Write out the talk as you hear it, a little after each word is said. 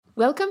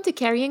Welcome to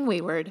Carrying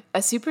Wayward,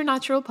 a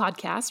supernatural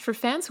podcast for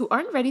fans who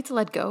aren't ready to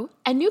let go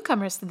and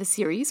newcomers to the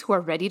series who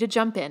are ready to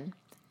jump in.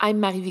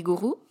 I'm Marie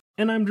Vigourou.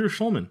 And I'm Drew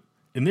Schulman.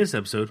 In this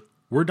episode,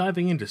 we're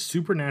diving into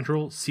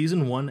Supernatural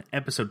Season 1,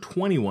 Episode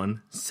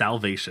 21,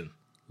 Salvation.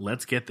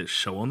 Let's get this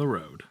show on the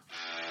road.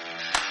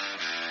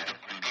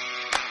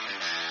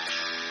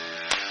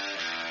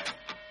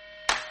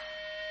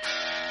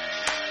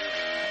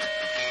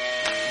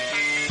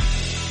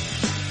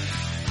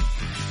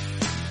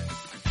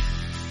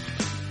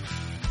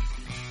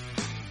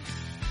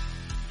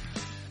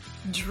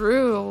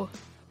 Drew,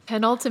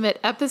 penultimate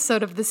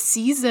episode of the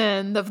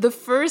season, of the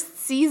first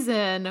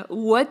season.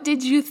 What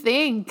did you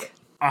think?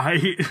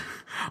 I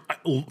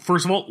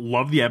first of all,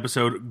 love the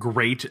episode.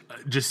 Great.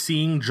 Just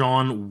seeing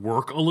John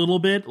work a little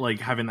bit, like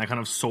having that kind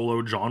of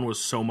solo John was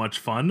so much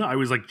fun. I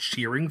was like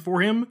cheering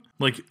for him.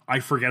 Like, I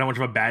forget how much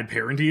of a bad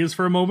parent he is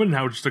for a moment and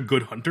how just a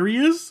good hunter he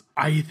is.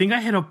 I think I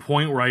hit a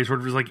point where I sort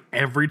of was like,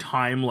 every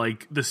time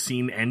like the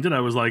scene ended, I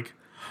was like,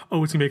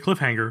 oh, it's gonna be a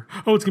cliffhanger.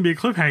 Oh, it's gonna be a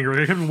cliffhanger.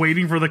 Like, I kept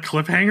waiting for the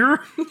cliffhanger.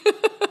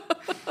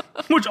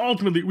 Which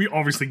ultimately we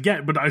obviously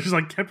get, but I just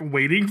like kept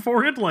waiting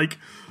for it. Like,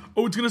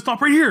 oh, it's gonna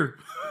stop right here.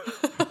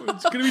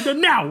 It's gonna be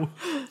done now.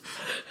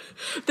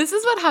 This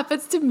is what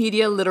happens to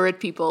media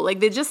literate people. Like,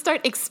 they just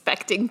start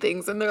expecting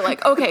things and they're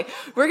like, okay,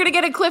 we're gonna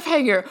get a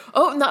cliffhanger.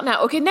 Oh, not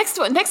now. Okay, next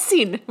one, next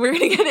scene. We're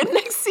gonna get it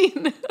next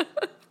scene.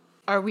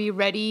 Are we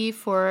ready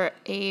for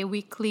a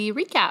weekly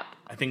recap?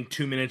 I think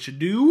 2 minutes should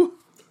do.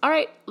 All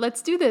right,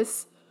 let's do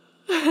this.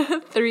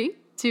 3,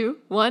 2,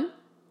 1,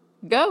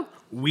 go.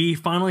 We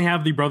finally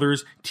have the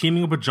brothers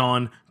teaming up with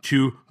John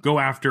to go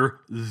after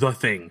the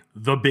thing,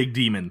 the big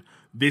demon.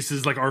 This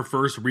is like our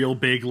first real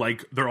big,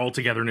 like, they're all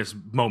togetherness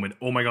moment.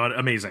 Oh my god,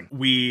 amazing.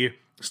 We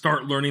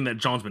start learning that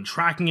John's been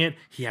tracking it.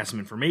 He has some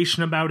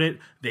information about it.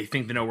 They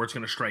think they know where it's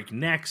going to strike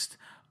next.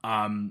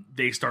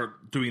 They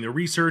start doing their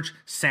research.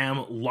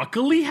 Sam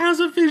luckily has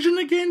a vision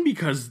again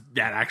because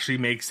that actually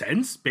makes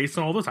sense based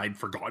on all this. I'd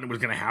forgotten it was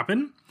going to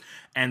happen.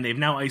 And they've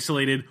now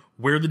isolated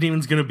where the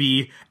demon's going to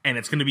be, and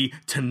it's going to be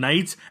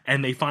tonight,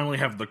 and they finally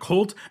have the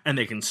cult, and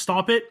they can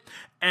stop it.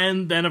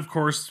 And then, of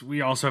course,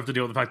 we also have to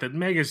deal with the fact that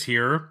Meg is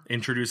here,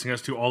 introducing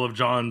us to all of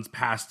John's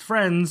past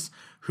friends,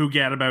 who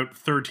get about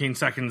 13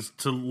 seconds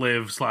to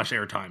live /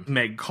 airtime.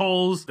 Meg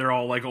calls, they're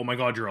all like, oh my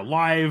god, you're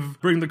alive,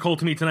 bring the cult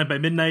to me tonight by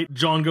midnight.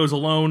 John goes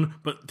alone,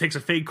 but takes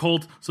a fake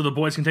cult, so the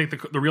boys can take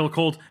the real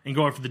cult and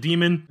go after the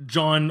demon.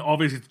 John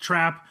obviously gets the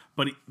trap,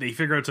 but they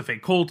figure out it's a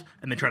fake cult,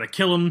 and they try to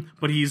kill him,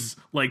 but he's,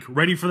 like,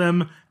 ready for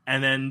them.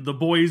 And then the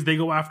boys, they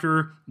go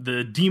after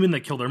the demon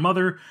that killed their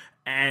mother,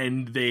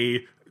 and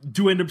they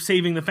do end up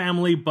saving the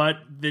family, but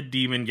the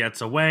demon gets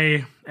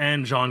away,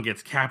 and John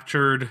gets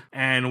captured,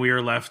 and we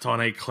are left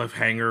on a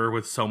cliffhanger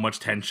with so much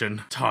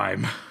tension.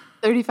 Time.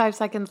 35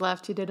 seconds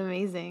left. You did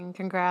amazing.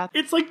 Congrats.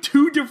 It's like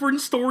 2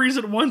 different stories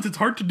at once. It's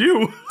hard to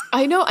do.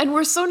 I know, and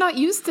we're so not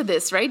used to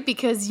this, right?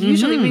 Because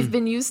usually we've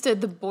been used to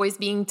the boys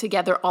being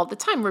together all the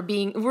time.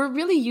 We're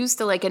really used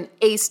to like an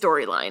A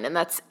storyline, and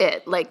that's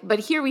it. Like, but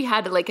here we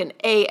had like an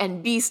A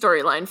and B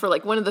storyline for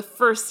like one of the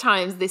first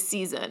times this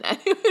season, and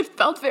it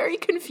felt very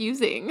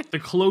confusing. The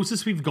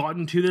closest we've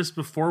gotten to this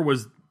before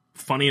was,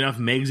 funny enough,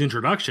 Meg's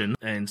introduction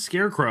and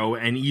Scarecrow,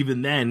 and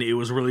even then it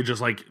was really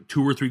just like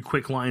 2 or 3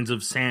 quick lines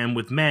of Sam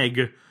with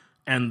Meg,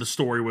 and the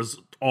story was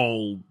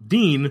all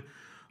Dean.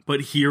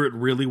 But here it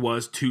really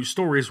was 2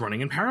 stories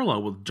running in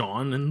parallel with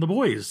John and the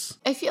boys.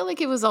 I feel like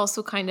it was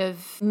also kind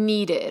of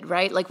needed,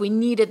 right? Like, we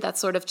needed that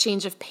sort of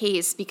change of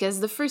pace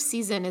because the first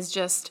season is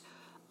just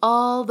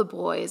all the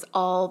boys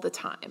all the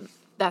time.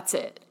 That's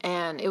it.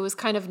 And it was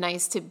kind of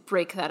nice to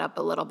break that up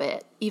a little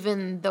bit,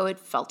 even though it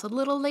felt a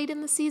little late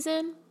in the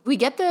season. We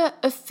get the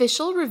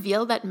official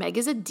reveal that Meg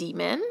is a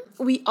demon.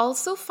 We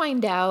also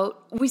find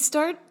out, we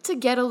start to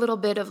get a little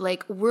bit of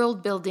like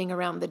world building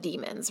around the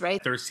demons,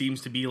 right? There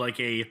seems to be like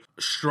a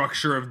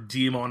structure of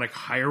demonic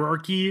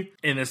hierarchy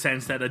in the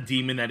sense that a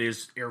demon that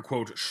is, air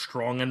quote,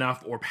 strong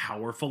enough or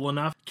powerful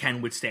enough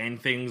can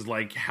withstand things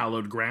like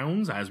hallowed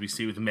grounds, as we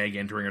see with Meg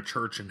entering a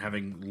church and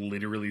having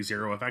literally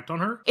 0 effect on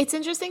her. It's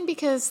interesting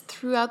because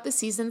throughout the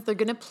seasons, they're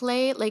going to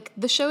play, like,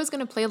 the show is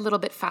going to play a little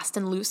bit fast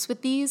and loose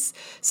with these,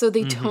 so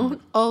they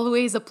don't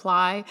always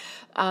apply,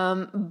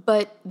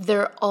 but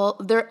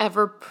they're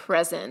ever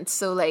present.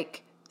 So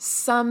like,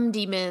 some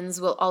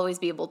demons will always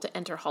be able to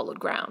enter hallowed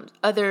ground.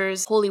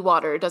 Others, holy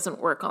water doesn't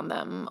work on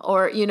them.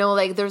 Or, you know,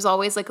 like, there's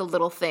always like a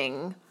little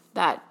thing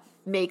that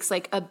makes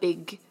like a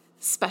big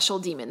special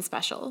demon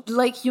special.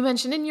 Like you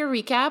mentioned in your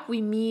recap,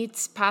 we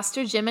meet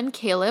Pastor Jim and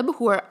Caleb,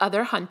 who are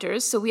other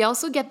hunters. So we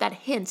also get that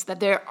hint that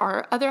there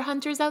are other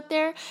hunters out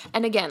there.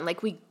 And again,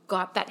 like, we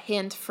got that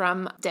hint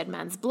from Dead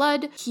Man's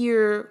Blood.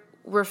 Here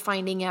we're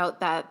finding out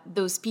that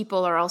those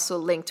people are also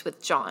linked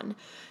with John.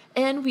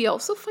 And we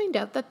also find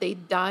out that they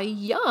die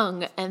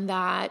young, and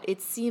that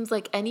it seems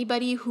like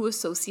anybody who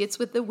associates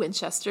with the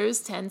Winchesters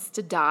tends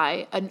to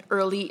die an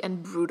early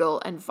and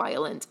brutal and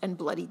violent and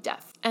bloody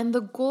death. And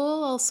the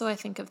goal also, I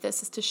think, of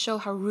this is to show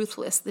how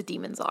ruthless the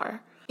demons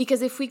are.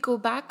 Because if we go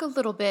back a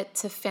little bit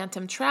to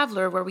Phantom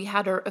Traveler, where we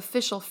had our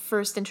official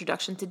first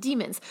introduction to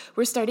demons,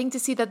 we're starting to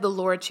see that the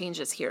lore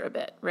changes here a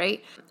bit,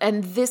 right?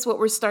 And this, what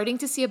we're starting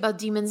to see about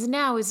demons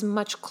now, is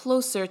much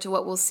closer to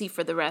what we'll see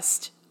for the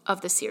rest of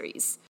the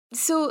series.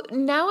 So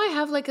now I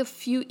have like a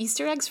few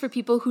Easter eggs for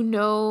people who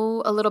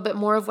know a little bit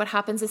more of what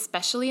happens,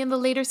 especially in the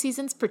later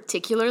seasons,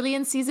 particularly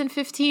in season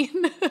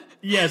 15.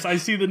 Yes, I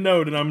see the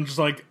note and I'm just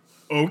like,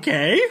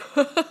 okay.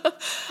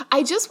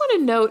 I just want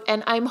to note,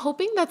 and I'm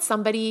hoping that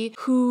somebody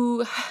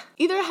who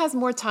either has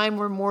more time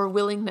or more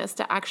willingness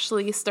to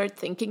actually start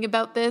thinking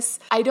about this.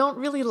 I don't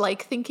really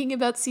like thinking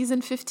about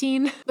season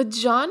 15, but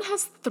John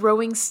has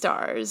throwing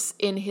stars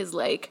in his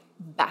like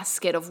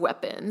basket of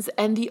weapons,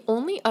 and the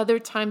only other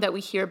time that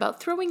we hear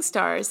about throwing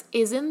stars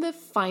is in the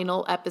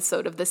final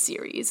episode of the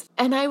series.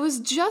 And I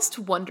was just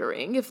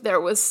wondering if there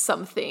was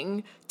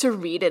something to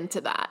read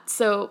into that.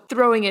 So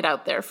throwing it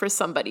out there for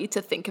somebody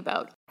to think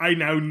about. I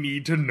now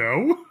need to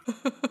know.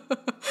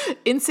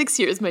 In 6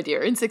 years, my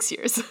dear, in 6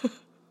 years.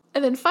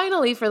 And then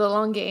finally, for the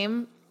long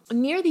game,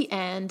 near the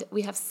end,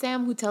 we have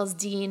Sam who tells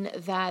Dean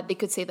that they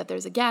could say that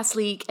there's a gas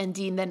leak, and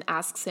Dean then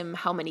asks him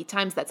how many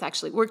times that's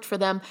actually worked for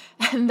them.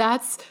 And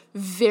that's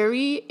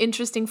very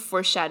interesting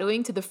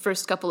foreshadowing to the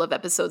first couple of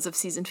episodes of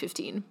season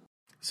 15.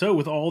 So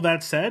with all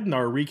that said and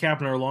our recap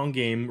and our long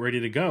game ready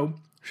to go,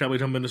 shall we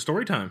jump into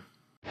story time?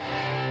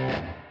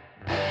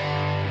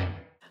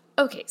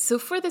 Okay, so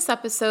for this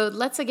episode,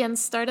 let's again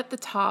start at the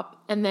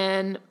top and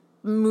then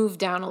move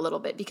down a little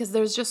bit because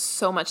there's just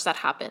so much that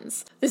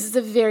happens. This is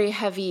a very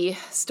heavy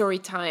story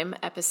time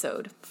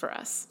episode for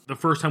us. The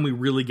first time we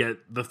really get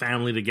the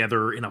family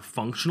together in a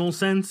functional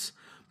sense.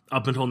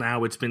 Up until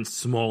now, it's been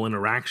small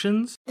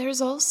interactions.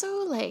 There's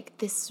also like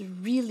this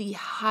really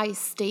high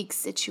stakes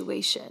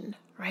situation,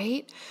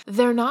 right?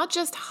 They're not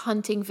just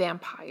hunting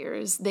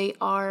vampires. They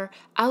are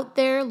out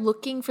there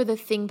looking for the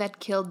thing that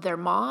killed their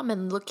mom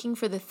and looking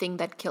for the thing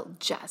that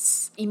killed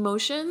Jess.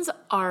 Emotions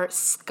are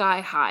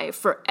sky high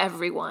for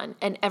everyone,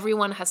 and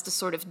everyone has to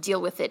sort of deal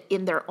with it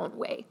in their own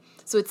way.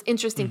 So it's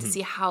interesting to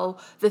see how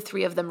the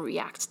three of them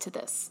react to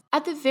this.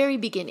 At the very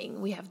beginning,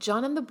 we have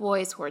John and the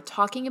boys who are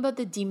talking about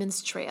the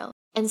Demon's Trail,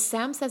 and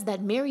Sam says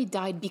that Mary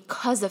died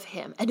because of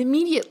him. And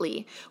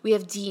immediately we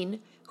have Dean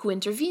who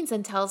intervenes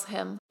and tells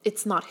him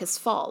it's not his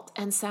fault.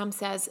 And Sam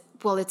says,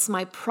 well, it's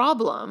my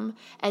problem.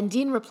 And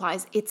Dean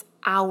replies, it's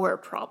our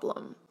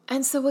problem.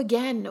 And so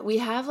again, we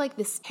have like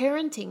this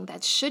parenting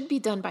that should be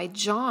done by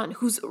John,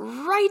 who's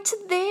right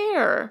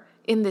there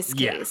in this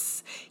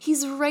case. Yeah.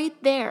 He's right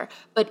there.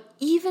 But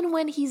even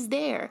when he's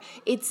there,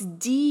 it's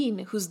Dean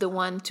who's the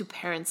one to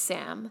parent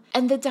Sam.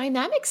 And the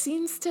dynamic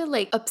seems to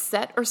like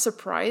upset or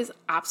surprise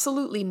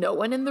absolutely no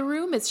one in the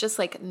room. It's just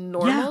like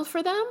normal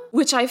for them,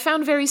 which I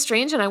found very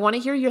strange and I want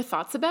to hear your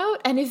thoughts about.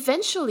 And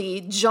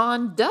eventually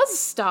John does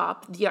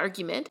stop the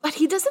argument, but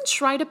he doesn't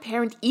try to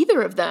parent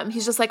either of them.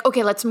 He's just like,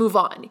 okay, let's move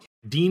on.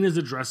 Dean is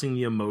addressing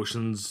the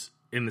emotions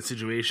in the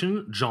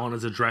situation. John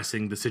is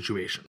addressing the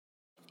situation.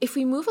 If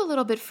we move a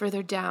little bit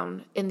further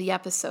down in the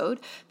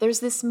episode, there's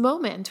this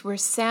moment where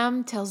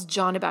Sam tells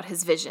John about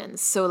his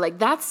visions. So like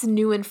that's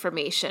new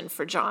information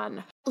for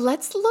John.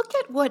 Let's look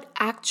at what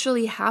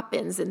actually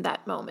happens in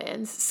that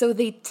moment. So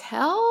they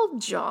tell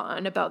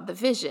John about the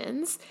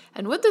visions,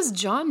 and what does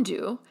John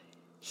do?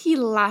 He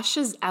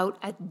lashes out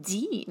at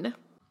Dean.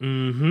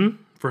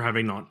 For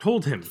having not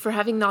told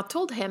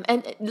him.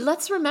 And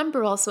let's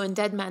remember also in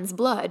Dead Man's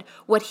Blood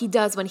what he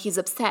does when he's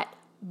upset.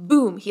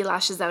 Boom, he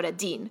lashes out at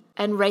Dean.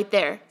 And right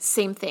there,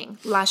 same thing,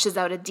 lashes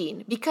out at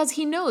Dean. Because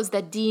he knows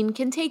that Dean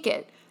can take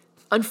it.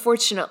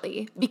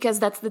 Unfortunately, because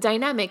that's the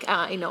dynamic.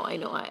 I know,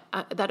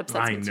 that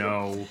upsets me too. I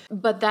know.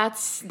 But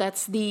that's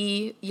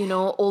the,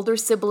 older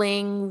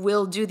sibling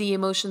will do the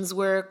emotions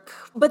work.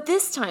 But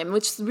this time,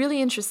 which is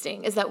really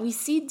interesting, is that we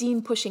see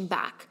Dean pushing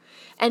back.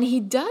 And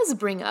he does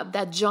bring up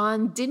that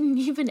John didn't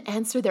even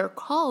answer their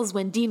calls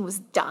when Dean was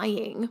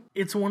dying.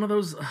 It's one of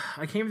those,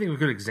 I can't even think of a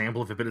good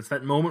example of it, but it's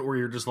that moment where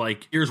you're just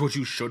like, here's what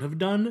you should have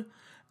done.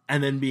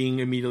 And then being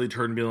immediately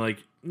turned and being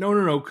like,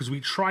 no, because we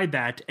tried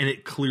that and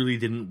it clearly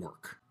didn't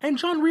work. And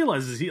John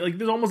realizes,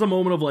 there's almost a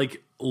moment of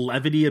like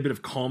levity, a bit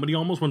of comedy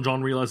almost, when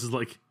John realizes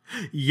like,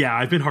 yeah,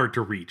 I've been hard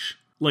to reach.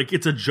 Like,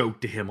 it's a joke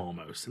to him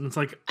almost. And it's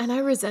like... And I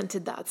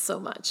resented that so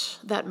much,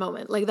 that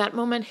moment. Like, that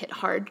moment hit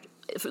hard.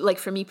 Like,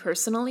 for me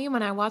personally,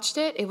 when I watched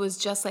it, it was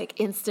just like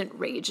instant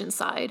rage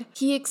inside.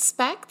 He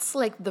expects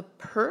like the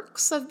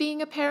perks of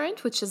being a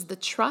parent, which is the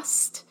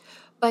trust,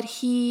 but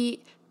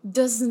he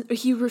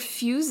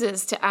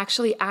refuses to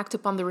actually act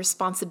upon the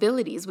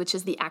responsibilities, which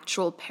is the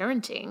actual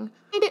parenting.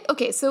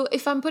 Okay, so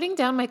if I'm putting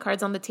down my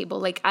cards on the table,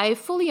 like, I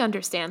fully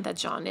understand that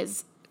John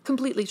is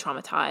completely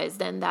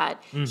traumatized and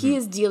that he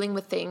is dealing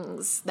with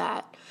things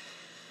that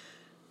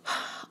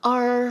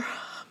are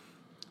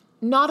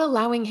not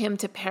allowing him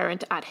to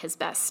parent at his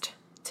best,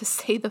 to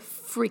say the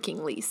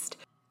freaking least.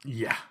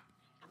 Yeah.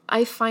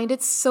 I find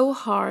it so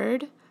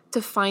hard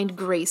to find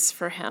grace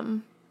for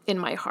him in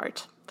my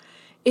heart.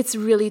 It's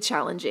really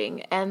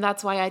challenging, and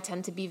that's why I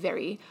tend to be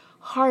very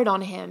hard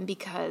on him,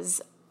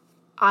 because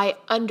I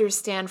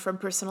understand from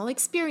personal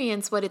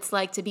experience what it's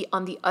like to be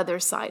on the other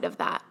side of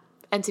that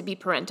and to be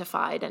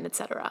parentified and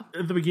etc.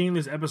 At the beginning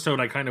of this episode,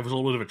 I kind of was a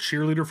little bit of a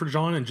cheerleader for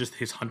Jon and just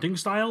his hunting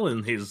style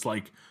and his,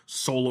 like,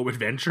 solo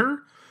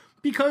adventure.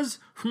 Because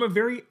from a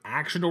very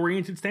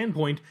action-oriented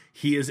standpoint,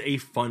 he is a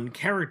fun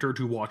character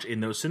to watch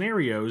in those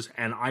scenarios,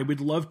 and I would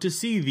love to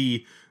see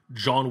the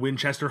Jon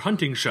Winchester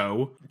hunting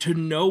show to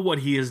know what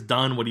he has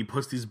done, what he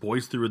puts these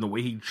boys through, and the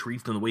way he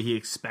treats them, the way he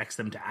expects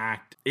them to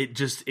act.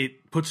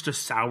 It puts a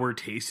sour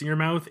taste in your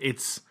mouth.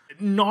 It's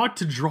not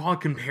to draw a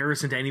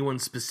comparison to anyone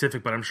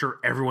specific, but I'm sure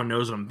everyone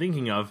knows what I'm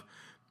thinking of.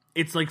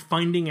 It's like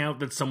finding out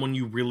that someone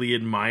you really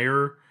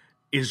admire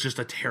is just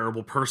a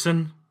terrible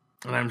person.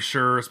 And I'm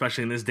sure,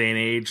 especially in this day and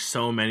age,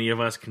 so many of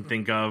us can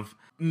think of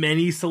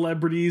many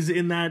celebrities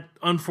in that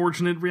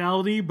unfortunate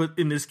reality, but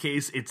in this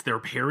case, it's their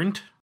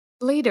parent.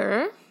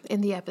 Later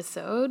in the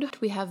episode,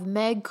 we have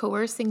Meg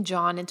coercing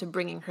Jon into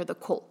bringing her the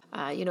colt.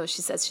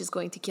 She says she's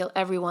going to kill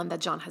everyone that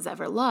Jon has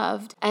ever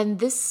loved. And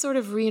this sort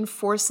of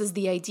reinforces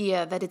the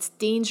idea that it's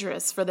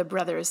dangerous for the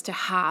brothers to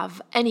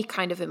have any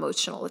kind of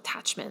emotional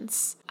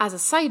attachments. As a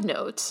side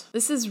note,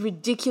 this is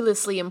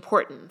ridiculously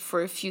important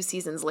for a few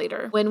seasons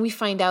later, when we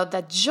find out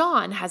that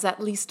Jon has at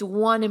least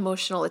one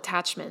emotional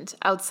attachment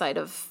outside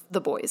of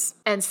the boys.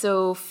 And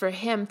so for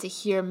him to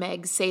hear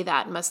Meg say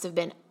that must have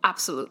been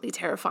absolutely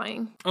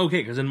terrifying.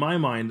 Okay, because in my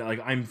mind, like,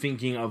 I'm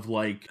thinking of,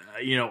 like,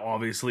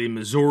 obviously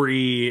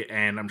Missouri,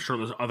 and I'm sure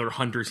there's other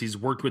hunters he's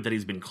worked with that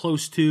he's been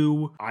close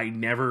to. I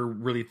never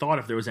really thought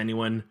if there was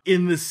anyone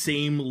in the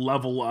same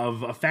level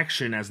of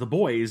affection as the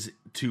boys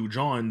to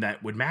Jon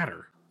that would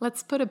matter.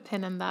 Let's put a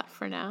pin in that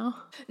for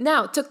now.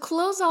 Now, to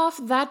close off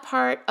that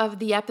part of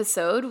the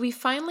episode, we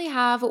finally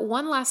have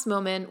one last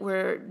moment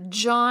where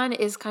Jon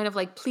is kind of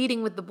like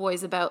pleading with the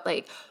boys about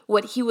like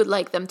what he would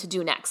like them to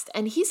do next.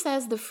 And he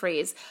says the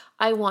phrase,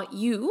 "I want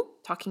you,"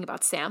 talking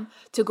about Sam,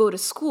 "to go to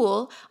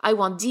school. I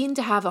want Dean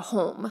to have a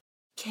home."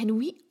 Can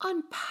we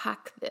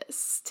unpack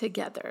this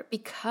together?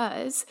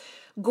 Because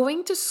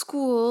going to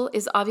school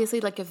is obviously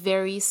like a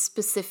very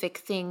specific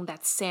thing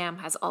that Sam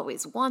has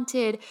always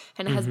wanted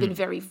and has been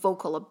very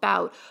vocal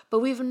about,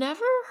 but we've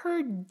never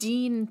heard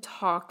Dean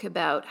talk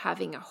about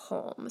having a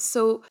home.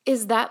 So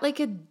is that like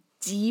a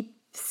deep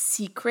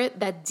secret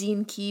that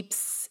Dean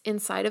keeps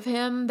inside of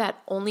him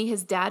that only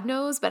his dad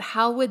knows? But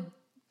how would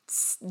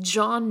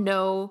Jon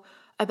know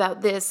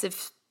about this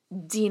if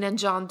Dean and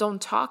Jon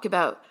don't talk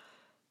about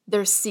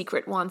their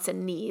secret wants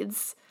and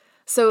needs?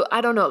 So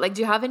I don't know, like,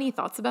 do you have any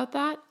thoughts about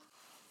that?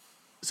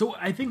 So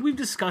I think we've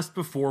discussed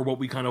before what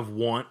we kind of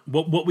want,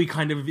 what we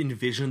kind of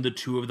envision the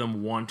two of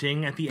them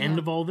wanting at the end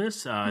of all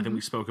this. I think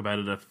we spoke about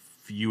it a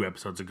few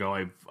episodes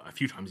ago, a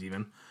few times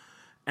even.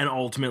 And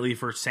ultimately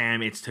for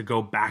Sam, it's to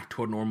go back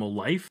to a normal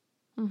life.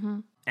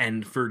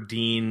 And for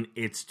Dean,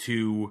 it's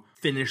to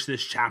finish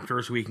this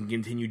chapter so he can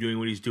continue doing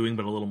what he's doing,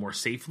 but a little more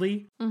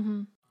safely.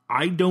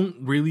 I don't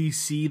really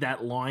see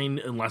that line,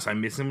 unless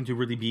I'm missing him, to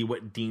really be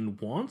what Dean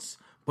wants,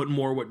 but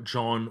more what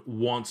Jon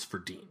wants for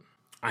Dean.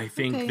 I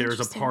think there's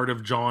a part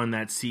of Jon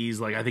that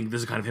sees, like, I think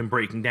this is kind of him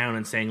breaking down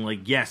and saying,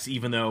 like, yes,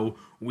 even though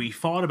we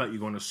thought about you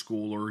going to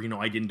school, or,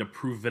 I didn't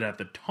approve of it at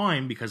the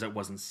time because it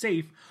wasn't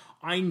safe,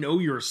 I know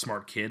you're a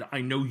smart kid.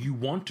 I know you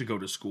want to go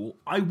to school.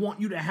 I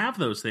want you to have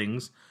those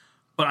things,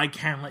 but I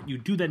can't let you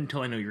do that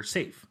until I know you're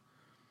safe.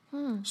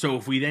 So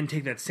if we then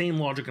take that same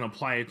logic and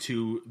apply it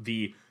to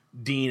the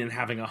Dean and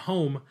having a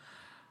home,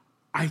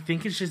 I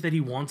think it's just that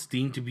he wants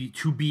Dean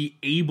to be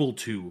able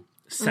to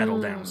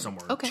settle down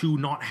somewhere, to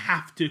not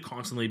have to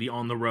constantly be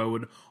on the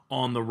road,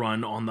 on the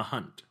run, on the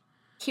hunt.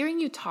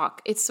 Hearing you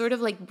talk, it sort of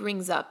like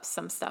brings up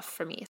some stuff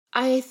for me.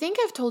 I think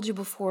I've told you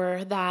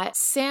before that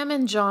Sam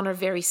and Jon are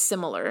very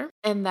similar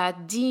and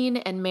that Dean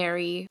and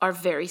Mary are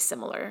very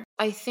similar.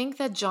 I think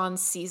that Jon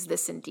sees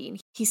this in Dean.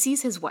 He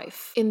sees his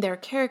wife in their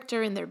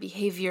character, in their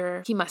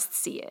behavior. He must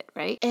see it,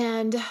 right?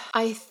 And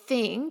I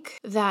think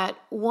that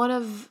one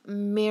of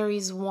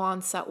Mary's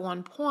wants at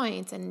one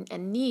point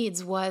and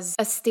needs was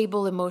a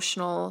stable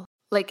emotional,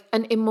 like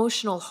an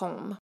emotional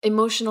home,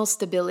 emotional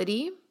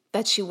stability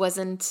that she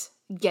wasn't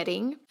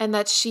getting and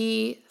that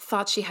she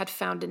thought she had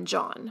found in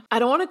Jon. I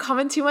don't want to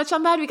comment too much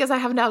on that because I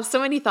have now so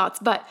many thoughts,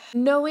 but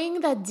knowing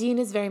that Dean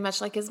is very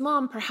much like his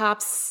mom,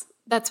 perhaps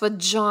that's what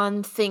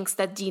Jon thinks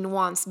that Dean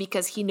wants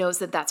because he knows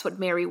that that's what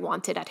Mary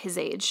wanted at his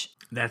age.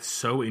 That's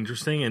so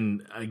interesting.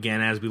 And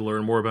again, as we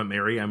learn more about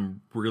Mary,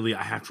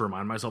 I have to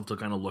remind myself to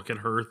kind of look at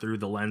her through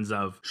the lens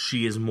of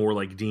she is more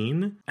like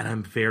Dean. And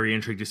I'm very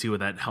intrigued to see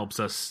what that helps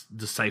us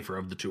decipher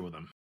of the two of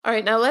them. All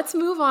right, now let's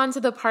move on to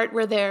the part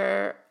where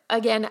they're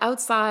again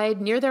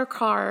outside near their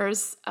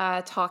cars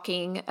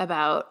talking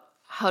about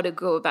how to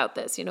go about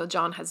this.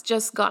 Jon has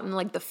just gotten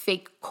like the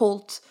fake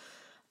colt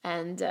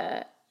and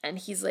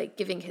he's like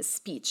giving his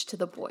speech to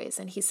the boys.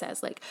 And he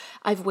says like,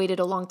 I've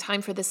waited a long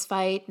time for this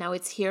fight. Now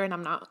it's here and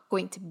I'm not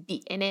going to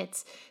be in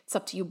it. It's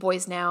up to you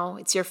boys now.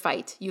 It's your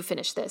fight. You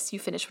finish this. You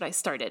finish what I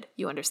started.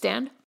 You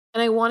understand?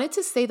 And I wanted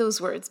to say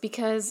those words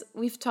because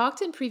we've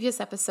talked in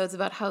previous episodes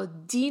about how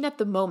Dean at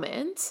the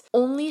moment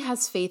only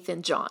has faith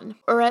in John,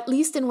 or at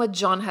least in what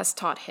John has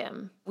taught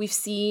him. We've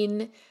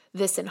seen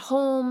this in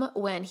Home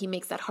when he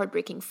makes that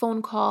heartbreaking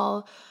phone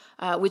call,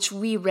 which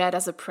we read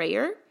as a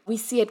prayer. We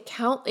see it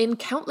in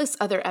countless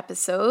other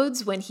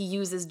episodes when he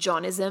uses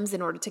Johnisms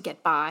in order to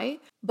get by.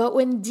 But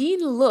when Dean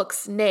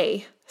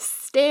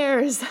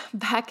stares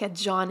back at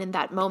John in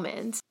that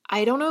moment,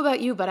 I don't know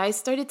about you, but I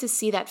started to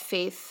see that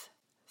faith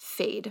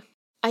fade.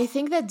 I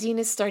think that Dean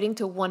is starting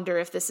to wonder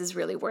if this is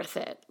really worth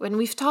it. When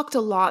we've talked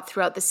a lot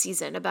throughout the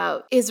season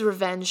about, is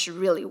revenge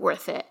really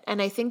worth it?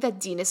 And I think that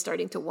Dean is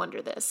starting to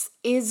wonder this.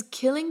 Is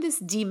killing this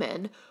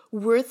demon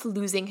worth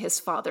losing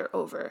his father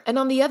over? And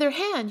on the other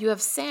hand, you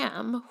have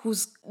Sam,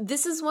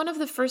 this is one of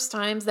the first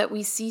times that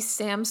we see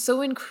Sam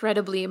so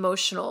incredibly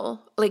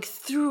emotional, like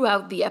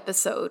throughout the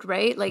episode,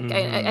 right? Like,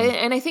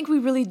 and I think we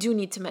really do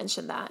need to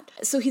mention that.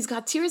 So he's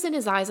got tears in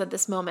his eyes at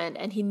this moment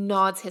and he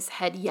nods his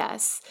head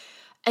yes.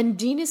 And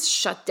Dean is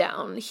shut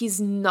down. He's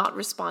not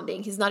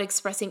responding. He's not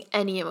expressing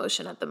any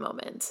emotion at the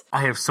moment.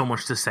 I have so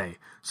much to say.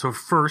 So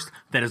first,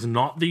 that is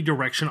not the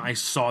direction I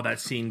saw that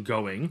scene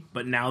going.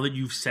 But now that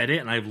you've said it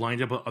and I've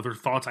lined up other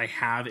thoughts I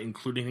have,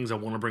 including things I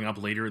want to bring up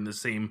later in the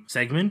same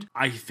segment,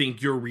 I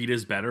think your read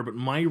is better. But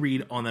my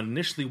read on that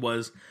initially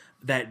was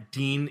that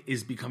Dean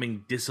is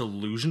becoming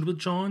disillusioned with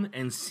John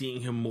and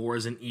seeing him more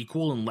as an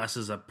equal and less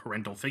as a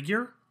parental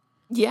figure.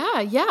 Yeah.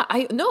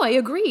 I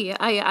agree.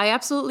 I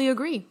absolutely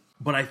agree.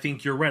 But I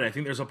think you're right. I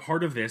think there's a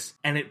part of this,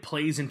 and it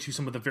plays into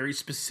some of the very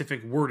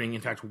specific wording. In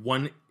fact,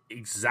 one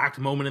exact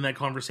moment in that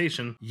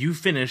conversation, you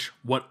finish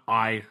what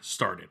I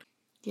started.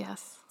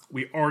 Yes.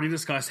 We already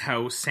discussed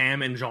how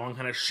Sam and John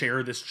kind of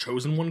share this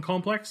chosen one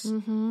complex,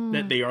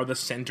 that they are the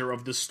center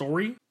of the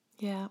story.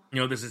 Yeah.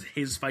 This is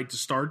his fight to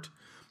start.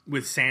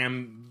 With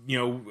Sam,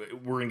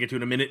 we're going to get to it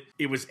in a minute.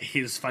 It was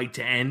his fight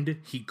to end.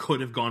 He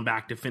could have gone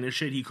back to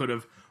finish it. He could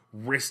have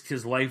risked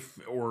his life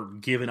or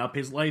given up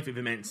his life if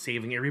it meant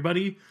saving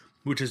everybody,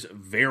 which is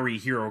very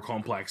hero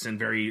complex and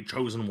very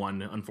chosen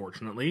one,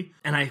 unfortunately.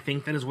 And I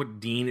think that is what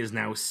Dean is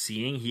now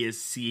seeing. He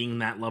is seeing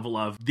that level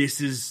of,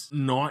 this is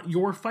not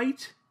your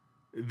fight.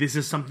 This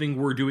is something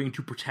we're doing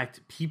to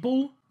protect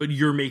people, but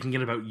you're making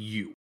it about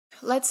you.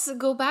 Let's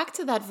go back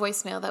to that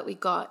voicemail that we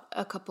got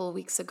a couple of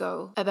weeks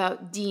ago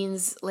about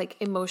Dean's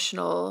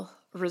emotional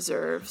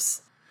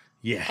reserves.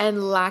 Yeah.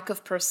 And lack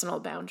of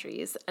personal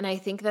boundaries. And I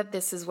think that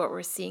this is what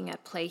we're seeing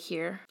at play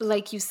here.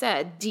 Like you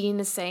said, Dean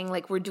is saying,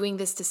 we're doing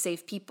this to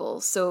save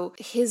people. So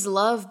his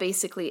love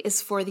basically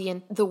is for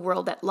the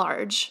world at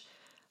large.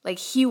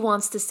 He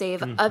wants to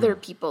save other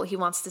people. He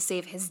wants to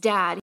save his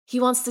dad. He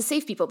wants to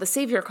save people, the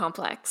savior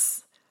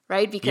complex,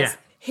 right? Because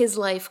his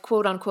life,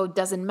 quote unquote,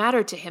 doesn't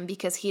matter to him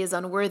because he is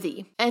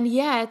unworthy. And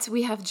yet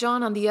we have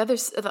John on the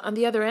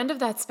other end of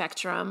that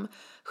spectrum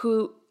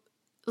who,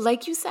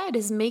 like you said,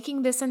 is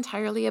making this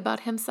entirely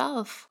about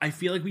himself. I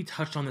feel like we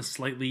touched on this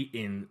slightly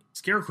in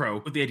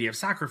Scarecrow with the idea of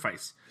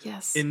sacrifice.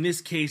 Yes. In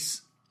this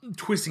case,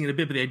 twisting it a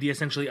bit, but the idea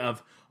essentially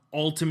of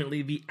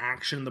ultimately the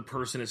action the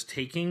person is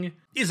taking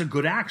is a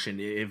good action.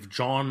 If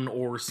John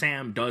or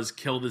Sam does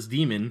kill this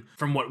demon,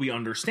 from what we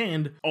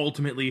understand,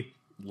 ultimately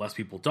less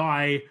people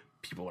die,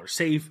 people are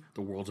safe,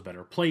 the world's a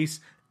better place.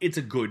 It's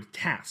a good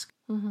task.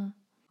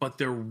 But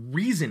their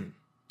reason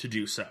to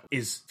do so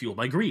is fueled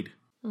by greed.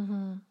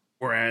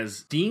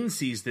 Whereas Dean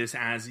sees this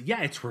as,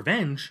 it's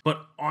revenge,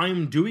 but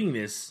I'm doing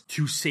this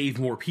to save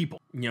more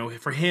people.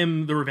 For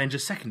him, the revenge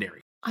is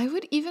secondary. I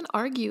would even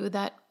argue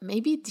that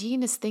maybe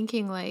Dean is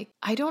thinking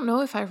I don't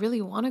know if I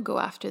really want to go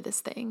after this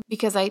thing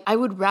because I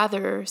would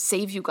rather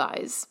save you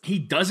guys. He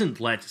doesn't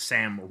let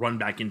Sam run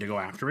back in to go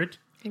after it.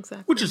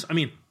 Exactly. Which is,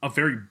 a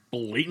very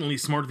blatantly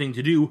smart thing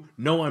to do.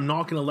 No, I'm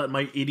not going to let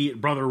my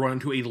idiot brother run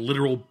into a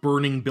literal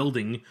burning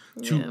building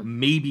to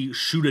maybe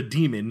shoot a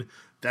demon.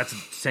 That's a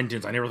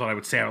sentence I never thought I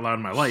would say out loud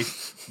in my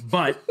life,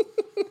 but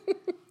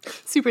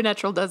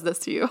Supernatural does this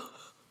to you.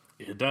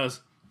 It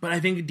does. But I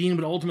think Dean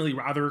would ultimately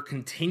rather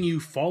continue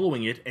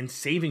following it and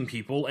saving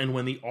people, and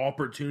when the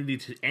opportunity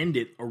to end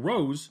it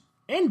arose,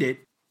 end it,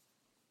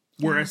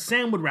 whereas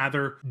Sam would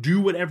rather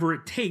do whatever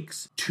it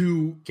takes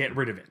to get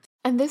rid of it.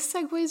 And this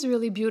segues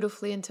really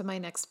beautifully into my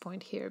next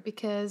point here,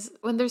 because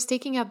when they're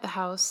staking out the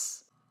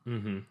house,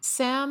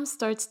 Sam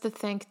starts to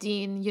thank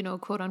Dean,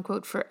 quote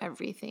unquote, for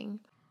everything.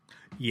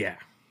 Yeah.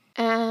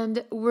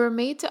 And we're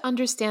made to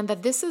understand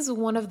that this is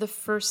one of the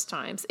first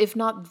times, if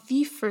not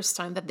the first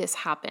time, that this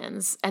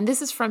happens. And this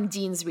is from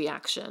Dean's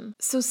reaction.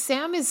 So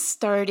Sam is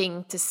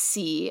starting to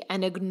see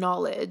and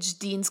acknowledge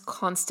Dean's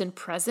constant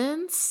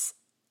presence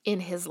in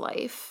his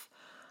life.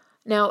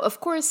 Now, of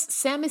course,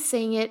 Sam is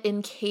saying it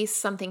in case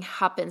something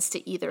happens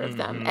to either of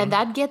them. And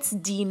that gets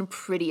Dean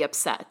pretty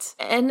upset.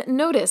 And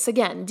notice,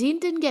 again, Dean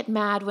didn't get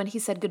mad when he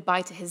said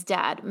goodbye to his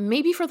dad.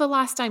 Maybe for the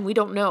last time, we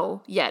don't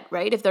know yet,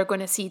 right? If they're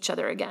going to see each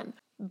other again.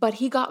 But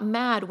he got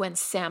mad when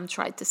Sam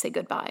tried to say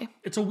goodbye.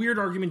 It's a weird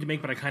argument to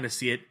make, but I kind of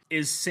see it.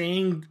 Is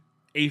saying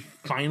a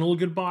final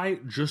goodbye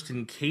just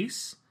in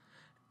case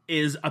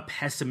is a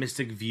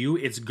pessimistic view.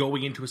 It's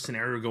going into a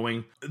scenario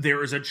going,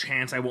 there is a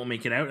chance I won't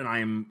make it out, and I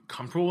am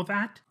comfortable with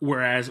that.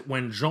 Whereas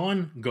when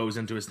John goes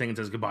into his thing and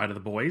says goodbye to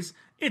the boys,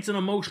 it's an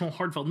emotional,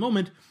 heartfelt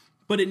moment,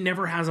 but it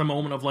never has a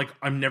moment of like,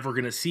 I'm never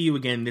going to see you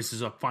again. This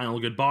is a final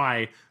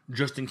goodbye.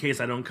 Just in case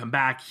I don't come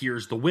back,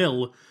 here's the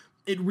will.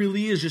 It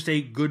really is just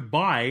a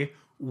goodbye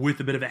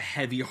with a bit of a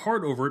heavy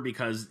heart over it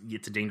because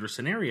it's a dangerous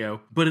scenario,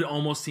 but it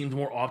almost seems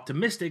more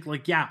optimistic.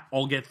 Like, yeah,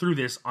 I'll get through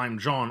this. I'm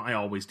John. I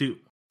always do.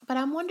 But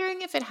I'm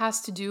wondering if it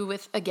has to do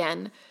with,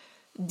 again,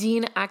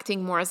 Dean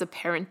acting more as a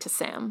parent to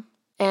Sam,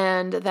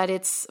 and that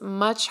it's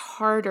much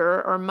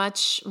harder or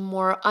much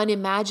more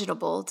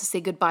unimaginable to say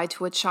goodbye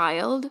to a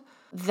child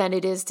than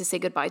it is to say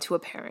goodbye to a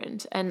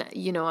parent. And,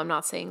 I'm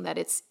not saying that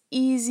it's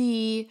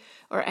easy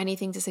or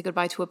anything to say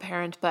goodbye to a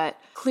parent, but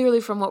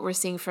clearly from what we're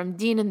seeing from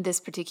Dean in this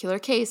particular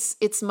case,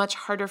 it's much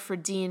harder for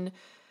Dean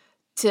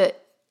to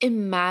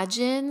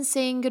imagine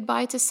saying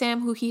goodbye to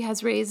Sam, who he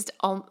has raised,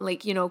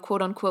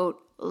 quote unquote,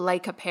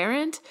 like a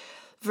parent,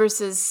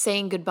 versus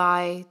saying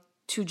goodbye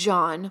to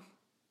John,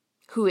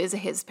 who is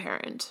his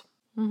parent.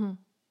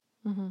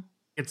 Mm-hmm. Mm-hmm.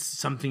 It's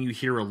something you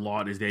hear a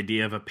lot, is the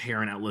idea of a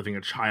parent outliving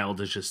a child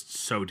is just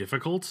so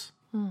difficult.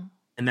 And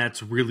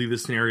that's really the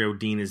scenario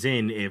Dean is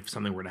in if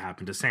something were to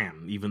happen to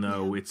Sam. Even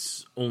though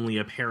it's only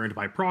a parent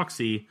by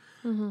proxy,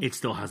 it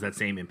still has that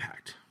same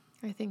impact.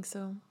 I think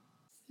so.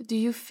 Do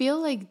you feel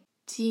like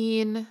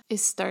Dean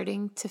is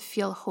starting to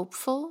feel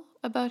hopeful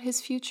about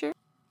his future?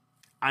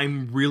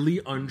 I'm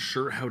really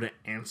unsure how to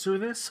answer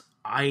this.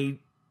 I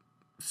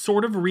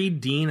sort of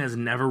read Dean as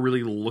never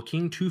really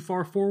looking too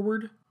far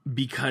forward,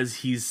 because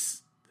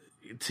he's,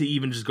 to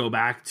even just go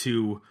back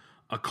to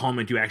a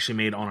comment you actually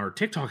made on our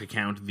TikTok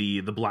account,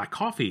 the black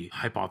coffee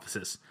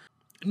hypothesis.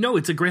 No,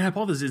 it's a great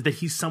hypothesis, is that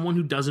he's someone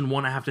who doesn't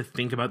want to have to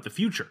think about the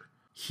future.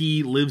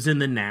 He lives in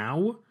the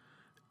now,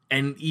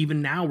 and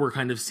even now we're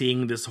kind of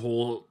seeing this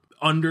whole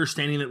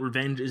understanding that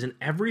revenge isn't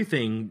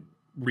everything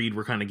read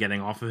we're kind of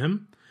getting off of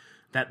him,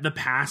 that the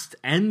past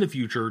and the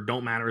future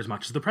don't matter as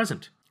much as the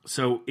present.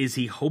 So is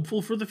he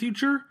hopeful for the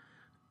future?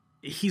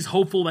 He's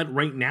hopeful that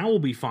right now will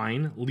be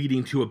fine,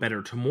 leading to a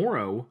better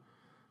tomorrow,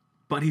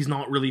 but he's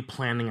not really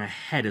planning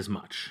ahead as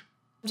much.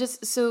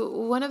 Just so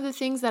one of the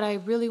things that I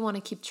really want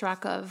to keep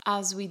track of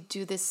as we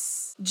do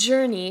this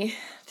journey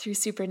through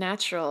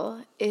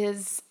Supernatural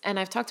is, and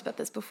I've talked about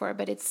this before,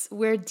 but it's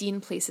where Dean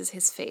places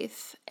his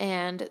faith.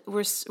 And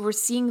we're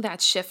seeing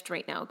that shift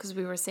right now, because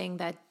we were saying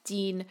that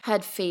Dean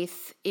had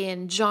faith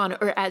in John,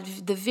 or at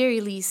the very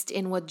least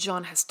in what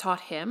John has taught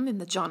him, in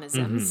the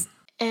Johnisms.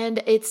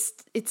 And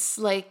it's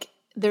like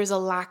there's a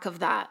lack of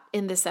that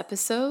in this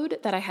episode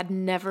that I had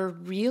never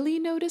really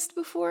noticed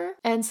before.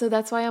 And so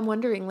that's why I'm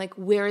wondering, like,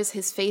 where is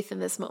his faith in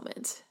this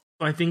moment?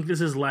 I think this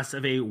is less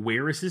of a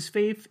where is his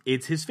faith.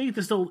 It's his faith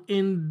is still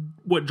in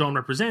what John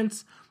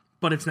represents,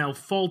 but it's now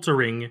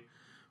faltering,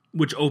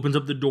 which opens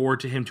up the door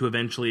to him to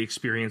eventually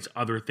experience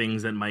other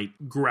things that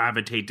might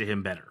gravitate to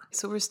him better.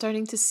 So we're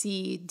starting to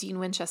see Dean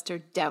Winchester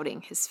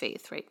doubting his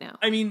faith right now.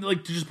 I mean,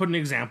 like, to just put an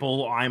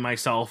example, I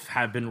myself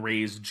have been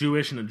raised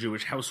Jewish in a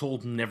Jewish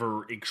household,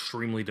 never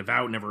extremely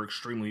devout, never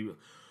extremely,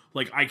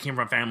 like, I came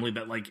from a family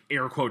that, like,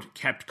 air quote,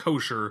 kept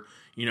kosher.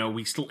 You know,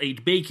 we still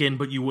ate bacon,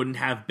 but you wouldn't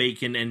have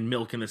bacon and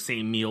milk in the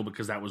same meal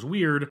because that was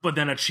weird. But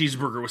then a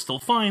cheeseburger was still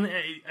fine.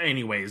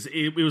 Anyways,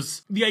 it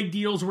was, the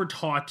ideals were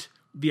taught,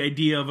 the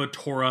idea of a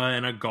Torah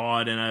and a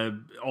God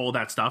and all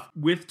that stuff.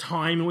 With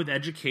time and with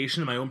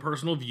education and my own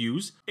personal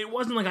views, it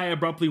wasn't like I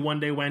abruptly one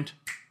day went,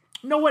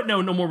 no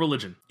more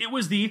religion. It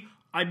was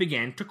I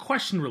began to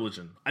question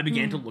religion. I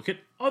began to look at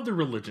other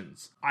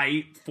religions.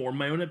 I formed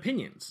my own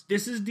opinions.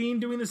 This is Dean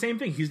doing the same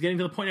thing. He's getting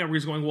to the point now where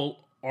he's going, well,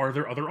 are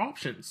there other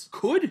options?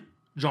 Could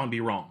John be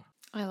wrong?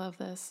 I love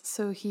this.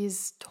 So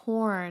he's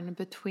torn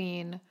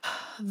between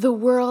the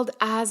world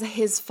as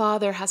his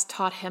father has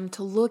taught him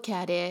to look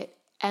at it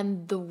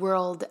and the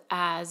world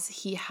as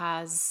he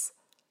has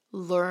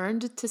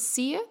learned to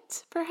see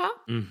it, perhaps?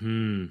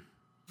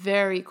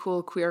 Very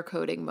cool queer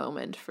coding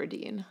moment for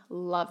Dean.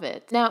 Love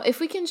it. Now,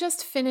 if we can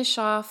just finish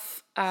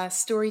off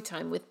story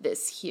time with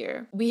this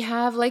here. We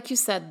have, like you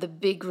said, the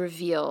big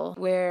reveal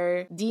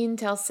where Dean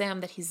tells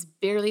Sam that he's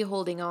barely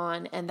holding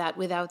on and that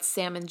without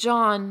Sam and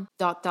John, ...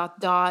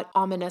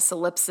 ominous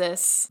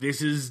ellipsis.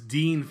 This is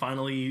Dean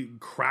finally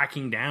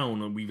cracking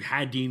down. We've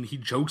had Dean, he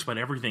jokes about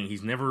everything. He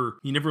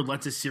never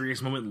lets a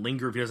serious moment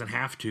linger if he doesn't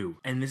have to.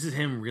 And this is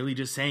him really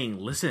just saying,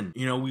 listen,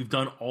 you know, we've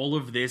done all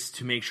of this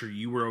to make sure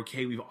you were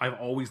okay. I've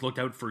always looked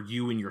out for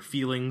you and your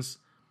feelings.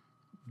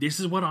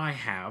 This is what I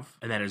have,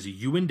 and that is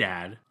you and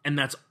Dad, and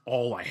that's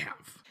all I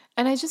have.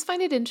 And I just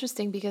find it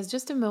interesting because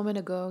just a moment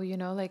ago, you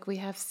know, like we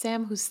have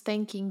Sam who's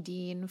thanking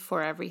Dean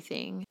for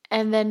everything.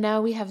 And then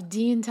now we have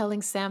Dean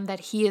telling Sam that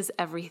he is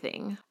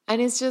everything. And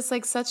it's just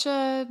like such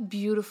a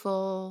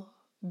beautiful,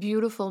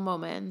 beautiful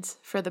moment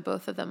for the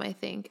both of them, I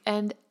think.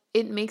 And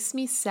it makes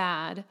me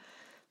sad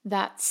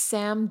that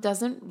Sam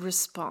doesn't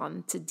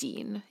respond to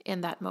Dean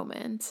in that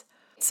moment.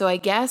 So I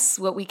guess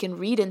what we can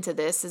read into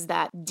this is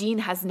that Dean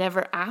has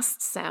never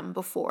asked Sam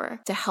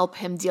before to help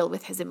him deal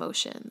with his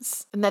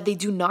emotions, and that they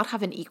do not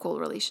have an equal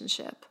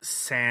relationship.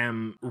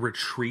 Sam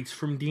retreats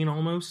from Dean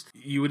almost.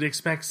 You would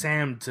expect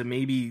Sam to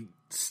maybe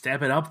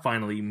step it up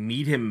finally,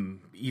 meet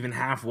him even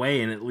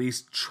halfway and at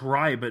least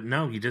try, but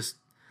no, he just,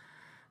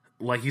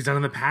 like he's done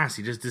in the past,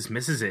 he just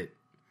dismisses it.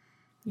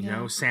 You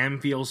know, Sam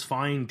feels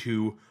fine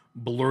to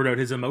blurt out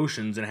his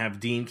emotions and have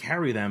Dean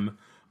carry them,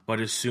 but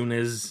as soon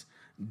as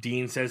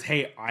Dean says,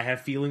 hey, I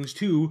have feelings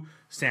too,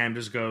 Sam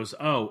just goes,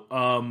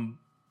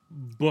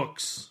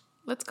 books.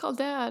 Let's call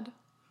Dad.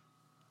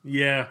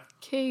 Yeah.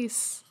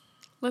 Case.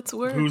 Let's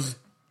work. Who's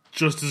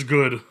just as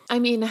good. I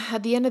mean,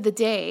 at the end of the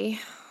day,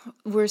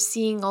 we're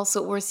seeing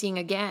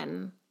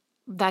again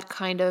that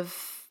kind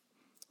of,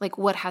 like,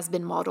 what has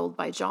been modeled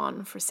by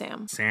John for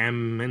Sam.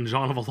 Sam and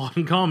John have a lot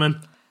in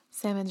common.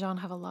 Sam and John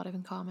have a lot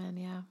in common,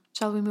 yeah.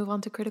 Shall we move on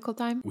to critical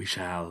time? We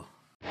shall.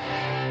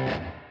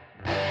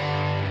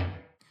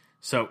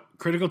 So,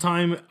 critical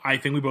time, I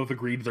think we both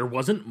agreed there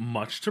wasn't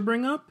much to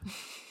bring up.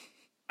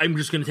 I'm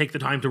just going to take the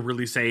time to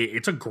really say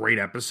it's a great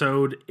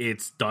episode.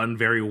 It's done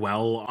very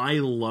well. I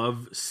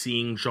love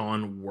seeing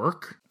John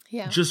work.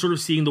 Yeah. Just sort of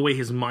seeing the way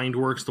his mind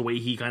works, the way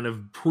he kind of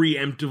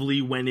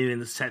preemptively went in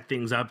and set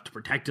things up to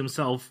protect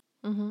himself.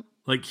 Mm-hmm.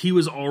 Like, he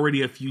was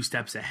already a few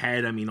steps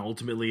ahead. I mean,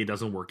 ultimately, it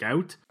doesn't work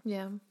out.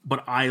 Yeah.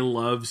 But I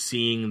love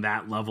seeing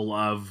that level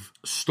of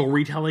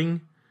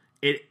storytelling.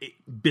 It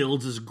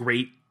builds this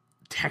great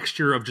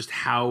texture of just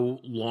how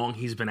long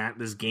he's been at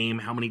this game,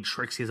 how many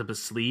tricks he has up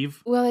his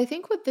sleeve. Well, I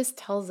think what this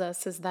tells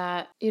us is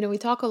that, you know, we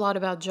talk a lot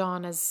about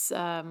John as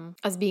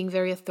being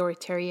very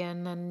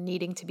authoritarian and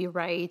needing to be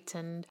right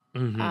and,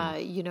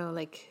 you know,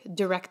 like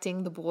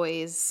directing the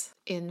boys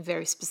in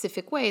very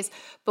specific ways.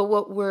 But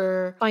what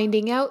we're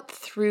finding out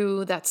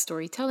through that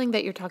storytelling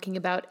that you're talking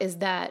about is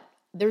that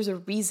there's a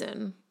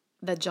reason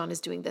that John is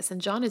doing this, and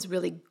John is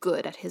really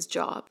good at his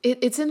job.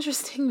 It's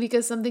interesting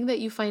because something that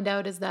you find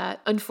out is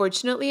that,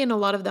 unfortunately, in a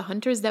lot of the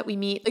hunters that we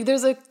meet, like,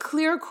 there's a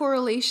clear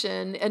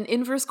correlation, an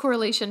inverse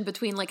correlation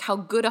between like how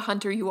good a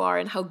hunter you are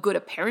and how good a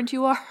parent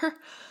you are.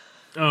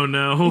 Oh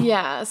no.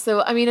 Yeah,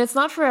 so I mean, it's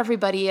not for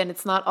everybody and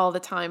it's not all the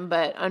time,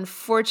 but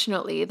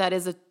unfortunately, that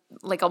is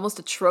almost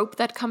a trope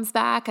that comes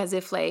back, as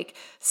if like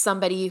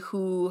somebody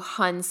who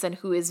hunts and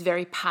who is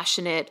very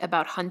passionate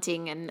about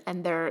hunting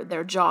and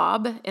their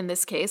job in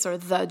this case, or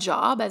the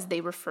job as they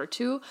refer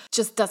to,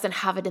 just doesn't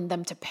have it in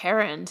them to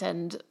parent.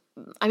 And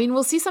I mean,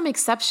 we'll see some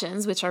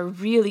exceptions, which are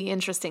really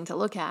interesting to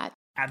look at.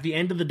 At the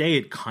end of the day,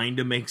 it kind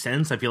of makes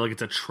sense. I feel like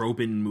it's a trope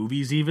in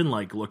movies even.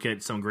 Like, look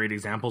at some great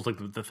examples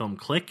like the film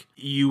Click.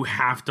 You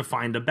have to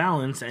find a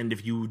balance, and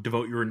if you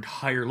devote your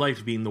entire life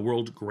to being the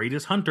world's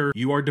greatest hunter,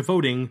 you are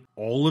devoting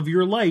all of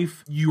your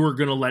life, you are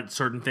going to let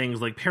certain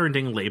things like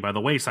parenting lay by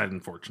the wayside,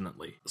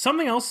 unfortunately.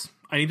 Something else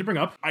I need to bring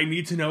up. I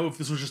need to know if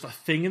this was just a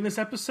thing in this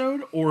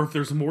episode, or if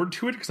there's more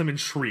to it, because I'm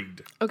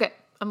intrigued. Okay,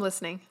 I'm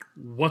listening.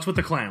 What's with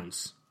the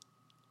clowns?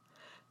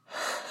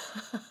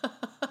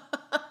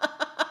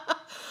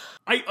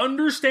 I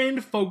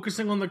understand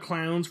focusing on the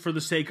clowns for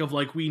the sake of,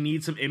 like, we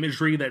need some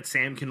imagery that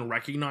Sam can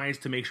recognize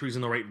to make sure he's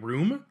in the right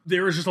room.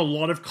 There is just a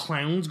lot of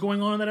clowns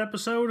going on in that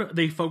episode.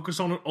 They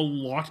focus on it a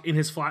lot in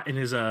his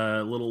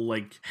little,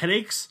 like,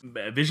 headaches,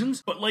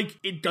 visions, but, like,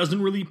 it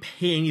doesn't really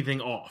pay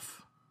anything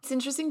off. It's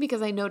interesting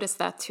because I noticed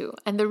that too.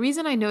 And the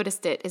reason I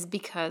noticed it is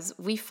because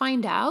we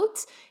find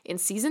out in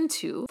season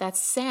 2 that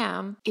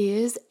Sam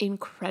is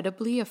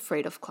incredibly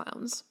afraid of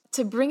clowns.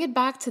 To bring it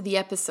back to the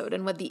episode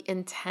and what the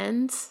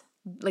intent,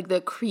 like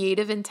the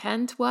creative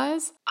intent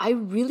was, I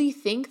really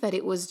think that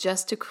it was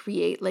just to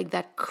create like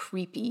that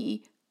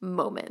creepy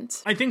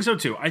moment. I think so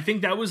too. I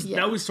think that was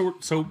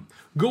so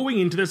going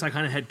into this, I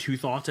kind of had two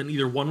thoughts, and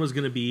either one was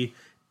going to be,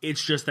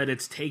 it's just that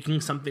it's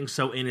taking something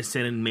so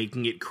innocent and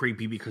making it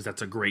creepy because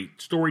that's a great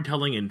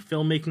storytelling and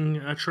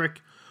filmmaking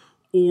trick,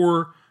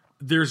 or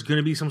there's going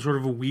to be some sort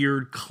of a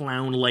weird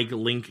clown-like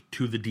link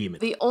to the demon.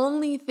 The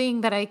only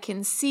thing that I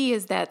can see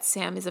is that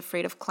Sam is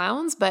afraid of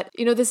clowns, but,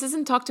 you know, this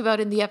isn't talked about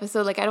in the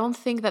episode. Like, I don't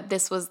think that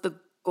this was the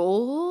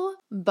goal,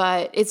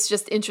 but it's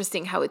just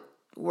interesting how it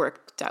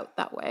worked out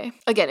that way.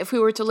 Again, if we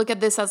were to look at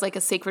this as like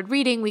a sacred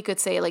reading, we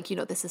could say, like, you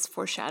know, this is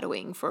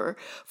foreshadowing for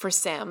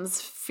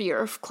Sam's fear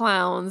of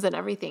clowns and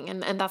everything,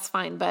 and that's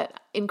fine. But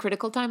in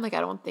critical time, like, I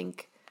don't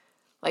think,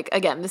 like,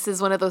 again, this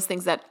is one of those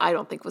things that I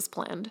don't think was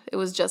planned. It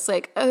was just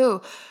like,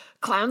 oh,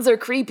 clowns are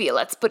creepy,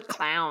 let's put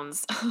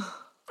clowns.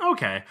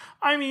 Okay.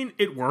 I mean,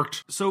 it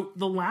worked. So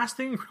the last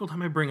thing in critical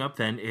time I bring up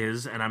then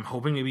is, and I'm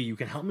hoping maybe you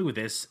can help me with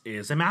this,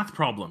 is a math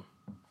problem.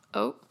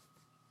 Oh,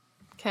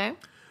 okay.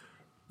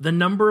 The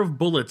number of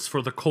bullets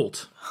for the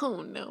Colt.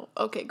 Oh no.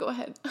 Okay, go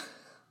ahead.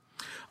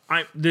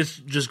 This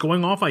just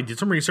going off, I did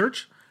some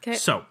research. Okay.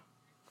 So,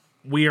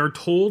 we are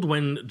told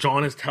when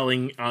John is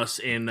telling us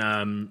in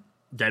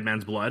Dead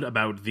Man's Blood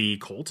about the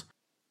Colt,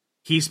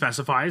 he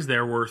specifies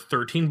there were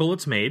 13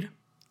 bullets made.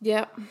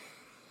 Yep.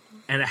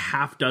 And a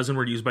half dozen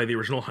were used by the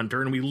original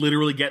hunter. And we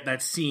literally get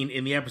that scene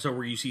in the episode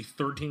where you see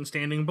 13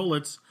 standing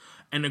bullets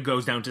and it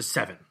goes down to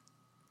 7.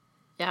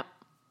 Yep.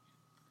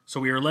 So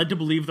we are led to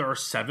believe there are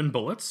 7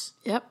 bullets.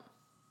 Yep.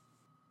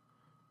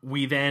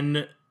 We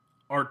then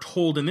are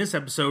told in this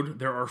episode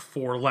there are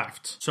 4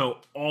 left. So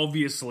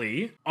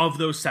obviously, of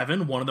those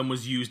 7, one of them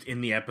was used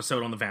in the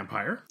episode on the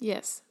vampire.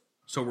 Yes.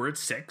 So we're at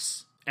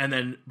 6. And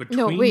then between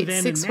No, wait,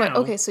 then 6 and what? now...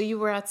 Okay, so you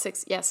were at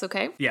 6. Yes,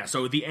 okay. Yeah,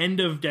 so at the end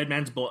of Dead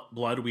Man's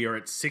Blood, we are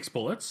at 6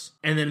 bullets.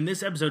 And then in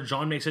this episode,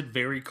 John makes it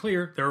very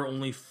clear there are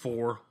only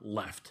 4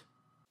 left.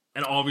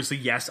 And obviously,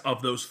 yes,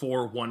 of those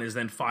 4, 1 is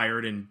then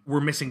fired and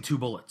we're missing 2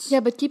 bullets. Yeah,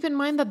 but keep in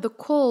mind that the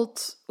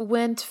Colt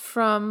went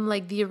from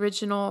like the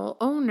original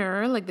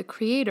owner, like the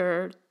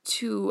creator,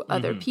 to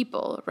other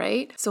people,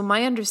 right? So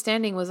my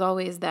understanding was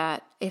always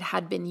that it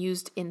had been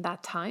used in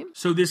that time.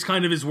 So this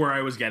kind of is where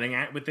I was getting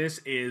at with this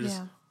is...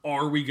 Yeah.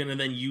 Are we gonna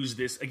then use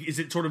this? Like, is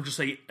it sort of just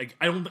like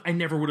I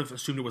never would have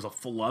assumed it was a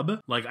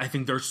flub. Like, I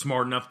think they're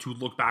smart enough to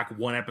look back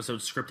one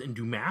episode script and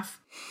do math.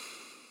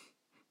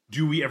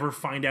 Do we ever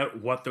find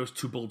out what those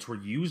 2 bullets were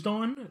used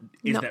on?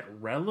 Is that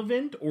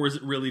relevant, or is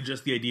it really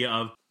just the idea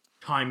of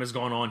time has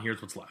gone on?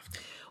 Here's what's left.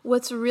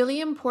 What's really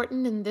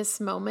important in this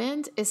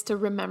moment is to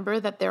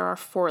remember that there are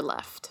 4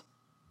 left.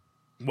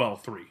 Well,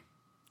 3.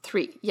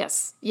 3.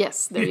 Yes.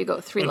 There you go.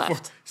 3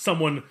 left.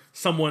 Someone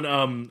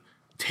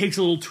takes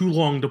a little too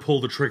long to pull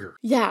the trigger.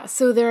 Yeah,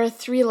 so there are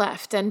 3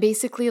 left, and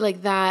basically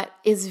like that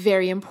is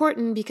very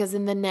important because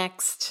in the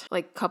next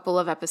like couple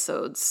of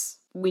episodes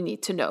we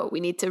need to know. We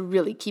need to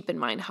really keep in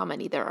mind how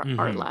many there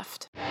are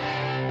left.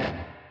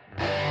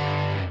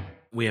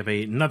 We have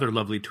another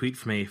lovely tweet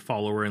from a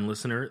follower and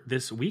listener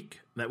this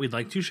week that we'd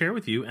like to share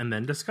with you and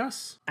then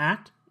discuss.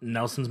 At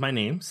Nelson's My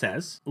Name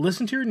says,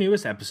 listen to your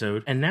newest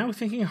episode and now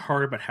thinking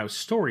hard about how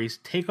stories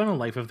take on a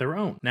life of their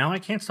own. Now I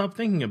can't stop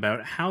thinking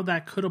about how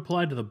that could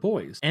apply to the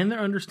boys and their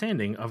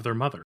understanding of their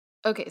mother.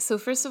 Okay, so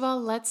first of all,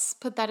 let's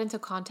put that into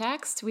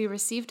context. We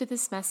received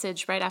this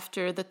message right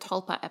after the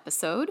Tulpa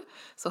episode,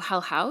 so Hell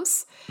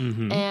House.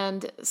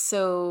 And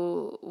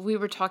so we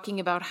were talking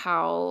about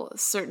how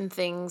certain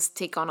things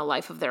take on a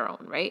life of their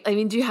own, right? I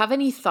mean, do you have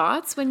any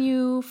thoughts when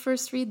you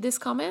first read this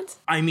comment?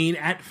 I mean,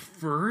 at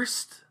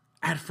first,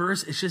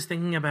 it's just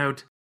thinking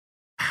about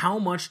how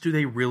much do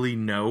they really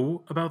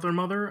know about their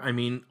mother? I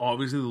mean,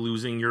 obviously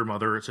losing your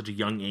mother at such a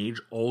young age,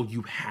 all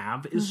you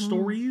have is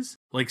stories.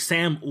 Like,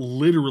 Sam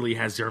literally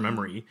has zero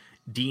memory.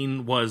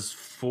 Dean was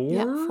 4?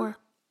 Yeah, 4.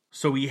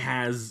 So he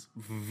has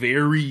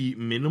very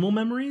minimal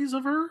memories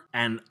of her.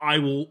 And I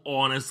will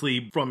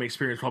honestly, from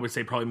experience,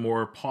 probably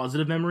more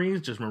positive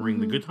memories, just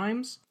remembering the good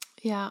times.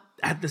 Yeah.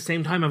 At the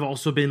same time, I've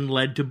also been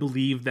led to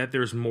believe that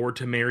there's more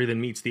to Mary than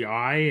meets the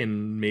eye,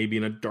 and maybe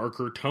in a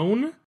darker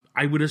tone.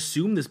 I would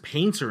assume this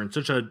paints her in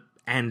such an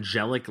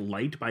angelic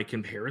light by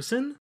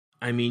comparison.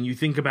 I mean, you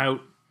think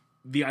about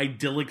the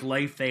idyllic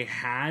life they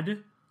had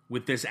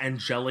with this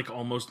angelic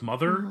almost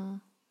mother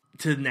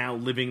to now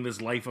living this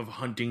life of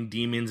hunting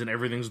demons and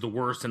everything's the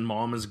worst and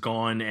mom is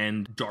gone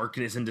and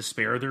darkness and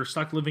despair they're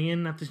stuck living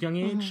in at this young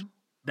age.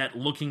 That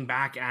looking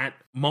back at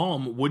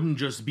mom wouldn't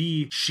just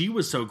be she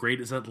was so great,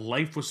 is that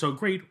life was so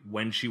great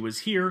when she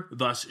was here,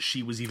 thus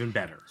she was even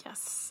better.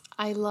 Yes.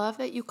 I love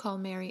that you call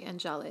Mary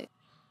angelic.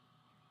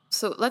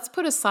 So let's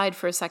put aside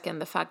for a second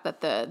the fact that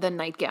the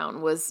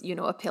nightgown was,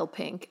 a pale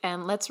pink.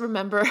 And let's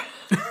remember...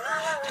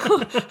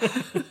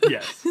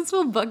 Yes. This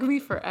will bug me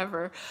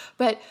forever.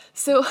 But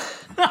so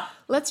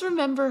let's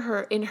remember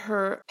her in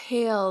her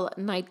pale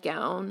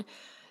nightgown,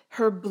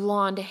 her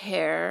blonde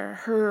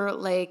hair, her,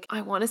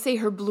 I want to say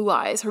her blue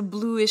eyes, her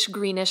bluish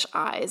greenish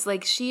eyes.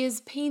 Like, she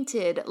is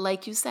painted,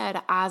 like you said,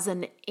 as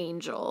an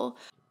angel.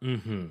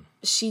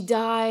 She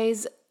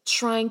dies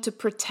trying to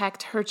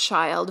protect her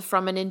child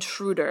from an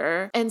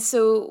intruder. And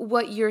so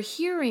what you're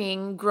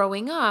hearing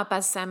growing up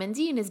as Sam and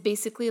Dean is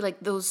basically like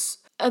those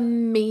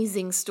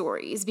amazing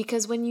stories,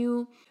 because when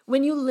you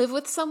live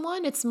with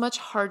someone, it's much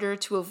harder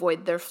to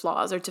avoid their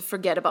flaws or to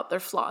forget about their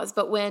flaws.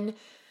 But when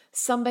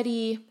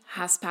somebody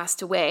has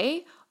passed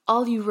away,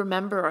 all you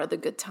remember are the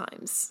good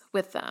times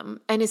with them.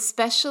 And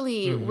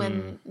especially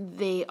when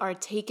they are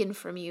taken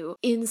from you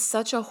in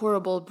such a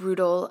horrible,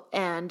 brutal,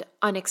 and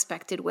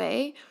unexpected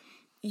way,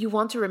 you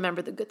want to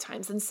remember the good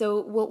times. And so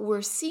what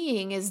we're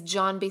seeing is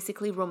John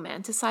basically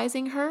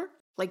romanticizing her.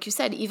 Like you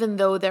said, even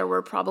though there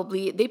were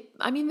probably, they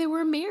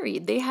were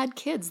married, they had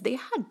kids, they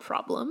had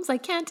problems. I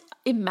can't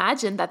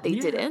imagine that they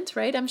didn't,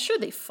 right? I'm sure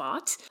they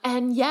fought.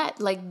 And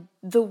yet,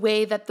 the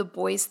way that the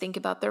boys think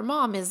about their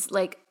mom is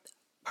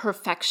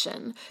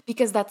perfection,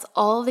 because that's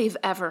all they've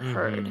ever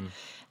heard.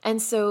 And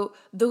so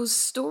those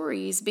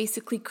stories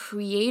basically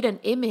create an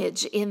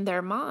image in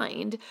their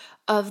mind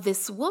of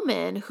this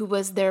woman who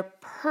was their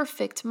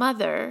perfect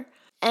mother.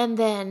 And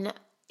then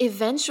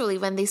eventually,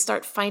 when they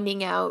start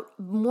finding out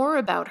more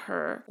about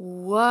her,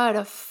 what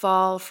a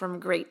fall from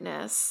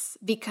greatness,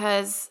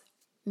 because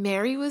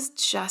Mary was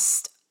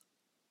just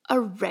a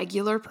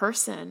regular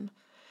person.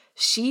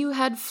 She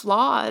had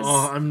flaws.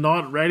 Oh, I'm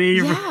not ready.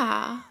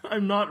 Yeah.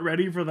 I'm not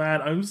ready for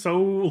that. I'm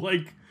so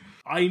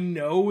I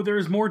know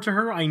there's more to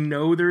her. I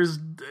know there's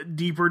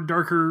deeper,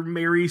 darker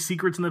Mary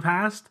secrets in the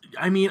past.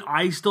 I mean,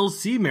 I still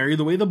see Mary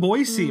the way the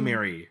boys see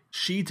Mary.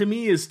 She, to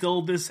me, is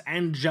still this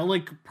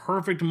angelic,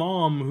 perfect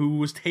mom who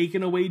was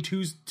taken away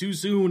too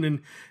soon,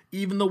 and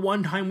even the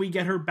one time we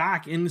get her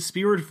back in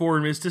spirit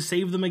form is to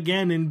save them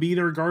again and be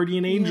their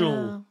guardian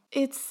angel.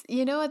 Yeah. It's,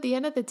 at the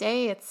end of the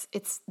day,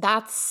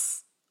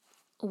 that's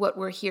what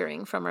we're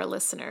hearing from our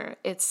listener.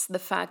 It's the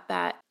fact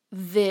that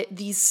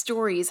these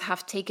stories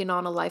have taken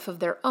on a life of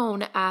their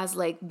own as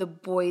like the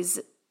boys'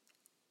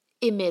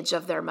 image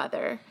of their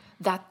mother,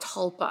 that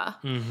tulpa.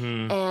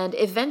 And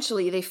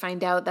eventually they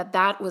find out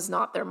that was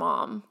not their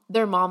mom.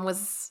 Their mom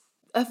was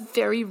a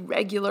very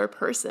regular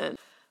person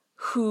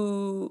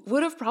who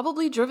would have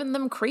probably driven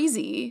them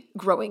crazy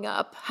growing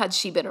up had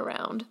she been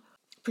around,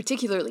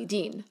 particularly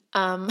Dean.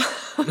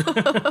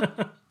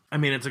 I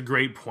mean, it's a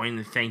great point,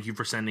 and thank you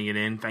for sending it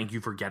in. Thank you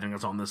for getting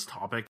us on this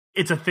topic.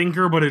 It's a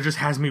thinker, but it just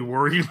has me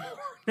worried more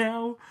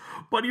now.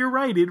 But you're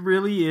right, it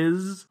really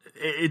is.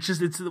 It's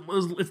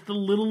the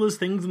littlest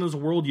things in this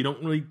world you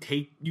don't really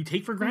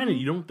take for granted.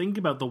 You don't think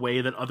about the way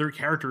that other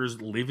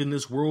characters live in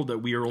this world that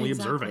we are only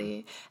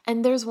observing.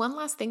 And there's one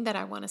last thing that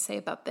I want to say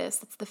about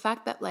this. It's the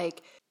fact that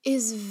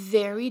is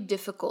very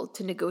difficult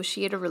to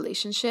negotiate a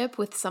relationship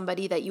with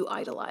somebody that you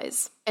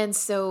idolize. And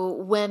so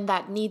when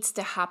that needs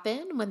to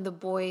happen, when the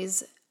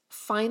boys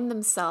find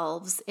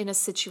themselves in a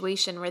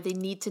situation where they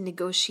need to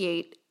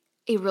negotiate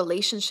a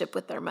relationship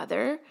with their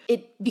mother,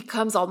 it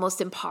becomes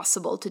almost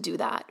impossible to do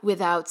that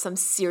without some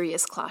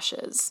serious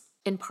clashes.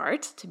 In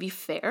part, to be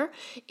fair,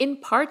 in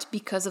part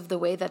because of the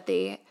way that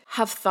they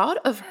have thought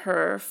of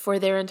her for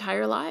their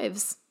entire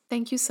lives.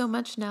 Thank you so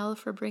much, Nell,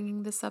 for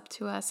bringing this up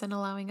to us and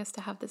allowing us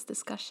to have this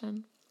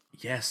discussion.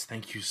 Yes,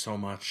 thank you so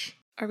much.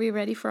 Are we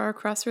ready for our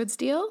Crossroads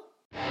deal?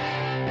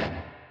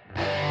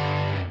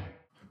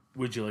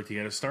 Would you like to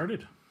get us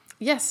started?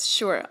 Yes,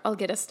 sure. I'll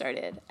get us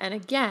started. And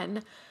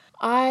again,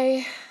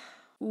 I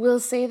will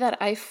say that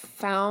I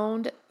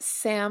found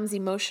Sam's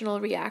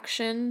emotional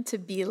reaction to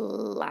be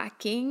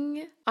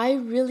lacking. I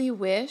really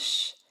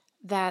wish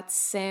that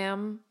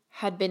Sam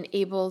had been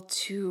able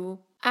to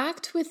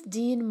act with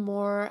Dean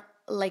more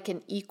like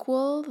an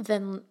equal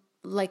than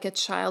like a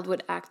child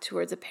would act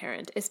towards a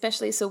parent.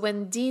 Especially so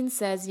when Dean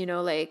says,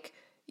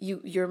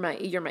 you're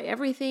my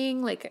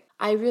everything. Like,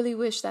 I really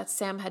wish that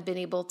Sam had been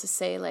able to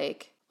say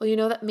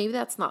well, that maybe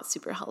that's not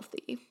super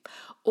healthy,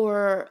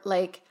 or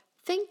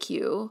thank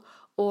you,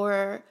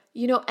 or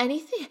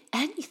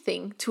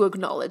anything to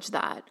acknowledge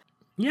that.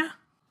 Yeah.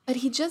 But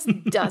he just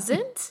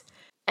doesn't.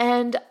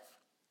 And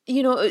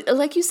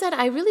like you said,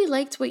 I really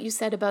liked what you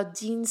said about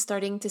Dean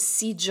starting to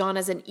see John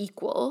as an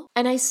equal.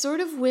 And I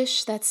sort of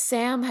wish that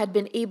Sam had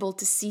been able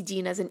to see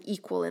Dean as an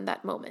equal in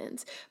that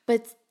moment.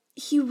 But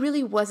he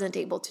really wasn't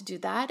able to do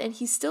that. And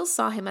he still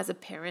saw him as a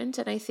parent.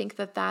 And I think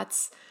that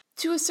that's,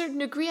 to a certain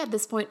degree at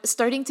this point,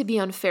 starting to be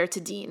unfair to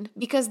Dean.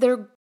 Because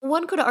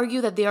one could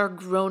argue that they are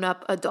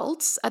grown-up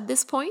adults at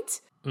this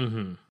point.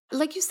 Mm-hmm.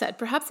 Like you said,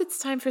 perhaps it's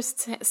time for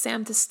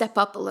Sam to step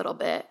up a little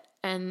bit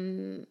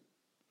and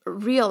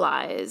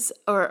realize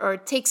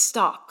or take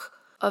stock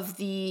of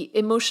the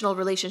emotional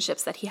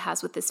relationships that he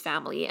has with his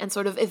family and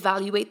sort of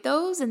evaluate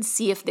those and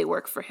see if they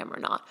work for him or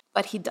not.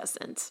 But he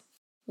doesn't.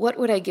 What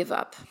would I give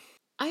up?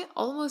 I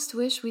almost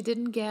wish we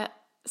didn't get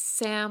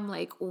Sam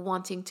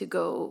wanting to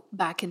go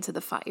back into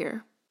the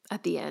fire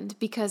at the end,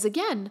 because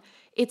again,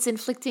 it's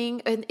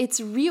inflicting and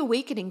it's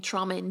reawakening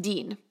trauma in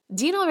Dean.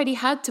 Dean already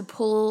had to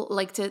pull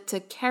to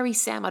carry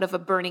Sam out of a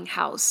burning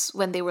house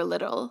when they were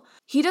little.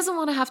 He doesn't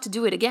want to have to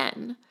do it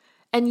again.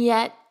 And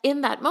yet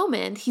in that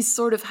moment, he's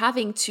sort of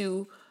having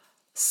to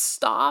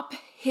stop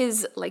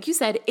his, like you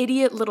said,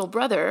 idiot little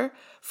brother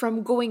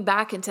from going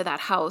back into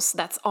that house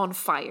that's on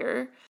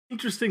fire.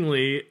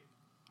 Interestingly,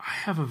 I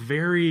have a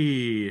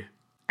very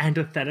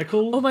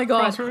antithetical. Oh my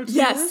God. Crossroads.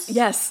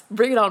 Yes.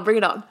 Bring it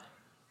on.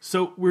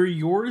 So we're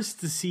yours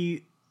to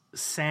see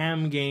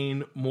Sam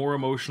gain more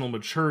emotional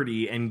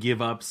maturity and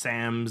give up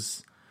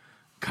Sam's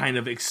kind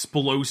of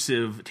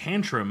explosive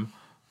tantrum.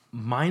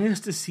 Mine is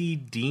to see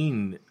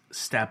Dean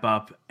step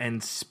up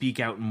and speak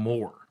out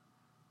more.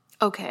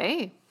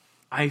 Okay.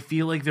 I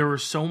feel like there were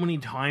so many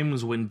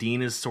times when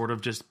Dean is sort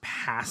of just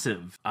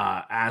passive,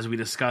 as we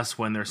discuss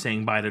when they're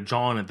saying bye to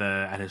John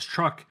at his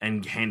truck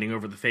and handing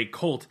over the fake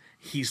Colt.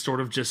 He's sort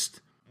of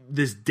just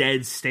this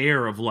dead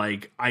stare of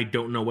I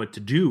don't know what to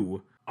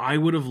do. I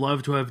would have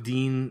loved to have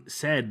Dean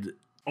said,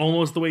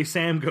 almost the way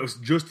Sam goes,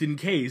 just in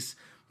case,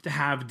 to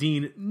have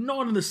Dean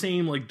not in the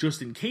same,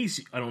 just in case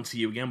I don't see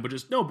you again, but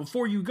just, no,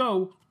 before you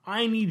go,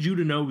 I need you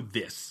to know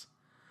this.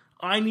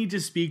 I need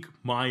to speak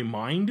my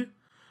mind.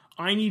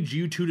 I need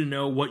you two to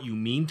know what you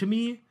mean to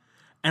me,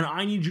 and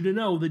I need you to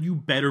know that you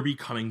better be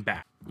coming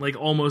back.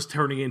 Almost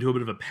turning into a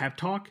bit of a pep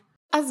talk.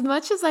 As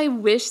much as I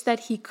wish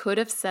that he could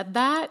have said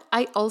that,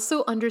 I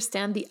also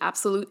understand the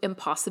absolute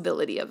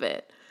impossibility of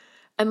it.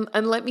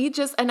 And let me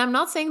just, and I'm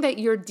not saying that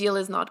your deal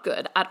is not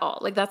good at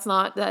all.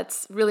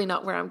 That's really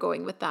not where I'm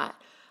going with that.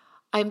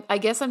 I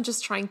guess I'm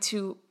just trying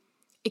to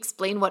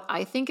explain what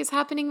I think is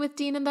happening with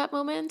Dean in that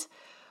moment,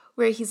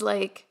 where he's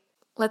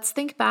let's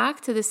think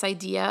back to this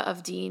idea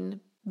of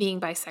Dean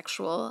being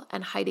bisexual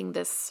and hiding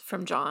this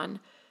from John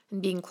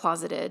and being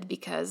closeted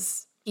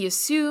because he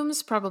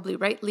assumes, probably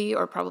rightly,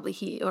 or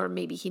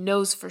maybe he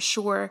knows for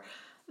sure,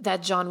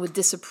 that John would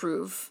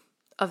disapprove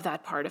of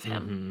that part of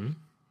him.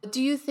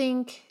 Do you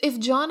think, if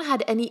John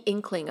had any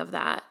inkling of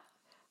that,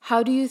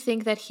 how do you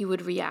think that he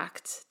would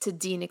react to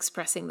Dean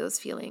expressing those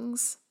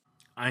feelings?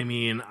 I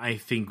mean, I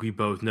think we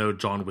both know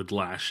John would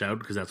lash out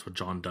because that's what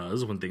John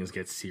does when things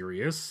get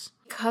serious.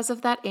 Because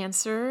of that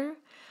answer,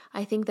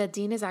 I think that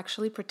Dean is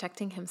actually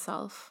protecting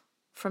himself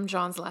from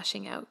John's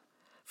lashing out,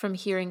 from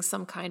hearing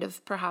some kind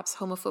of perhaps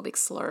homophobic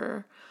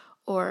slur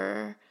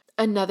or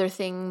another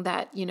thing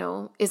that,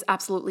 is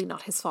absolutely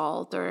not his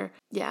fault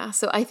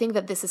so I think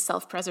that this is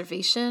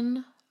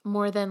self-preservation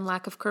more than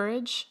lack of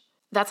courage.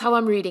 That's how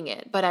I'm reading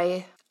it, but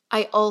I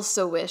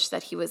also wish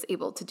that he was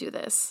able to do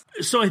this.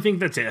 So I think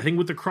that's it. I think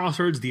with the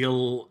Crossroads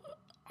deal,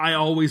 I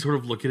always sort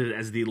of look at it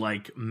as the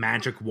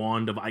magic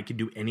wand of I can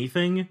do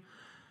anything.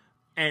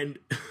 And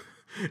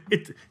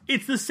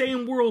it's the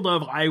same world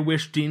of I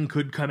wish Dean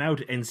could come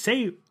out and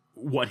say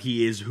what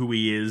he is, who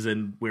he is,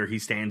 and where he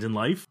stands in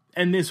life.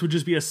 And this would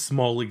just be a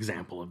small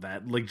example of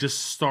that. Just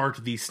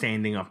start the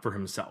standing up for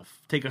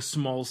himself. Take a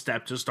small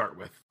step to start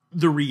with.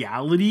 The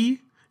reality,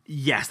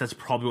 yes, that's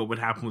probably what would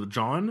happen with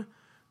John.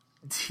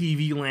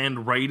 TV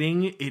land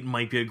writing, it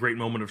might be a great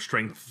moment of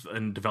strength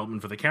and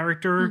development for the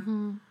character.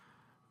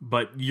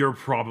 But you're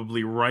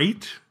probably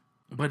right.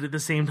 But at the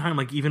same time,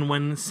 even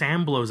when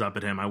Sam blows up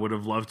at him, I would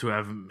have loved to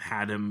have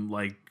had him,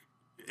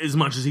 as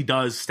much as he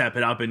does, step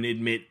it up and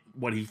admit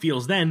what he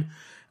feels then.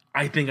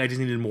 I think I just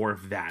needed more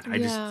of that.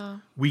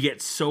 We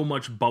get so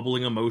much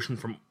bubbling emotion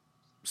from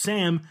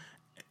Sam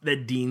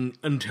that Dean,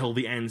 until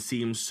the end,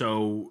 seems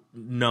so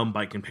numb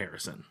by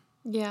comparison.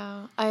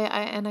 Yeah,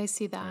 I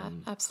see that,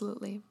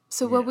 absolutely.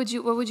 So what would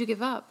you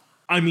give up?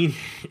 I mean,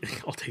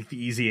 I'll take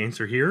the easy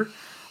answer here.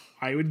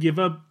 I would give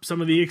up some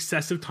of the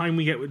excessive time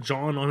we get with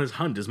John on his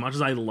hunt. As much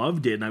as I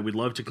loved it, and I would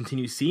love to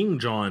continue seeing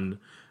John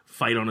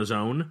fight on his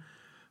own,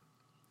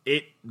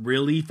 it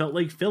really felt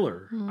like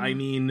filler. I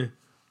mean,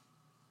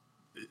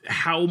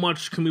 how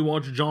much can we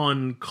watch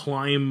John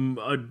climb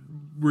a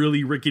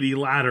really rickety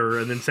ladder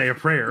and then say a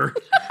prayer?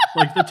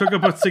 That took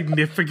up a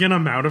significant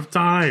amount of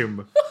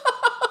time.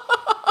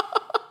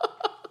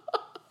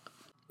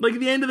 At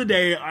the end of the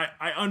day,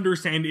 I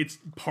understand it's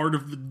part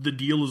of the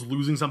deal is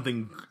losing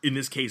something, in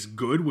this case,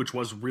 good, which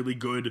was really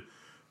good,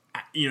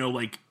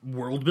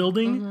 world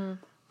building.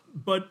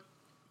 But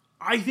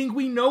I think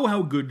we know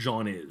how good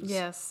John is.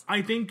 Yes.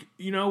 I think,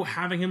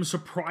 having him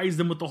surprise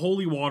them with the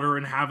holy water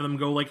and have them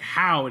go,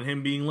 how? And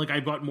him being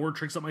I've got more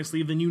tricks up my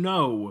sleeve than you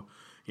know.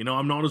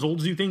 I'm not as old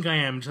as you think I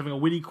am. Just having a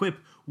witty quip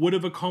would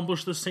have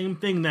accomplished the same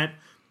thing that,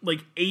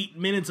 8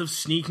 minutes of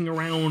sneaking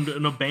around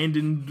an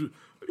abandoned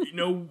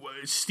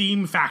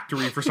steam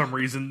factory for some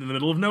reason in the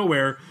middle of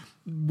nowhere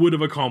would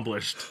have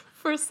accomplished.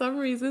 For some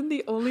reason,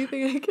 the only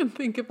thing I can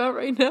think about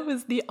right now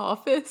is The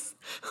Office,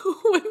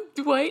 when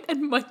Dwight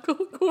and Michael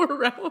go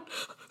around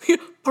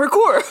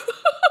parkour.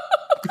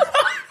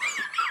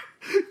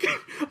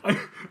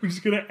 We're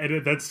just gonna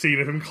edit that scene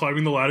of him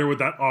climbing the ladder with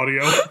that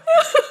audio.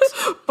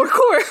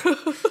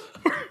 Parkour.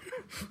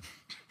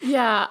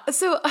 Yeah,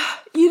 so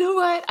you know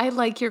what? I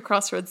like your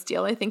Crossroads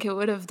deal. I think it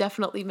would have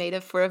definitely made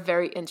it for a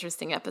very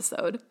interesting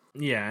episode.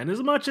 Yeah, and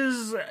as much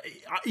as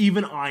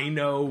even I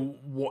know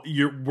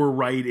we're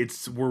right,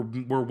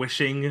 we're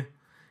wishing.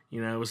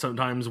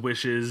 Sometimes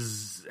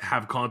wishes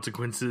have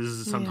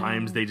consequences.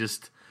 Sometimes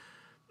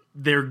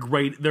they're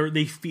great.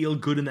 They feel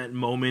good in that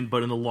moment,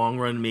 but in the long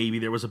run, maybe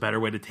there was a better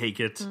way to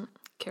take it.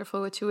 Careful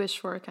what you wish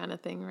for, kind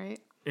of thing, right?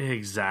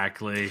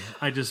 Exactly.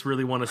 I just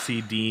really want to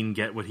see Dean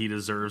get what he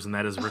deserves, and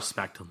that is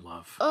respect and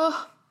love.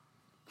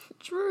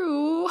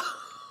 Drew.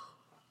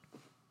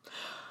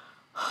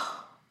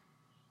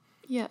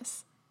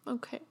 Yes.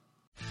 Okay.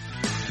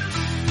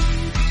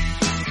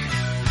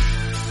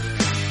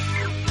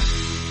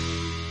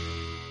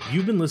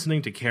 You've been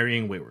listening to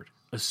Carrying Wayward,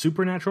 a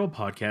supernatural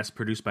podcast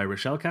produced by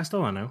Rochelle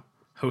Castellano,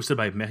 hosted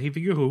by Marie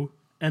Figueroa,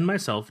 and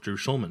myself, Drew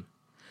Schulman.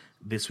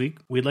 This week,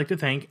 we'd like to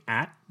thank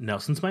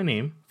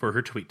 @Nelson'sMyName for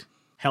her tweet.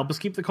 Help us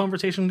keep the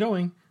conversation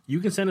going. You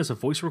can send us a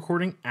voice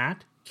recording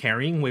at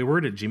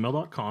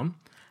carryingwayward@gmail.com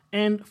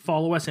and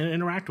follow us and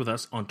interact with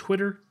us on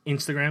Twitter,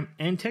 Instagram,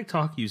 and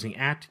TikTok using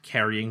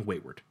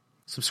 @carryingwayward.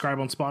 Subscribe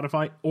on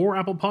Spotify or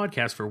Apple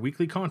Podcasts for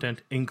weekly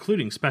content,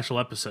 including special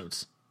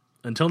episodes.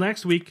 Until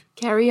next week.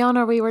 Carry on,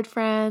 our wayward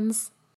friends.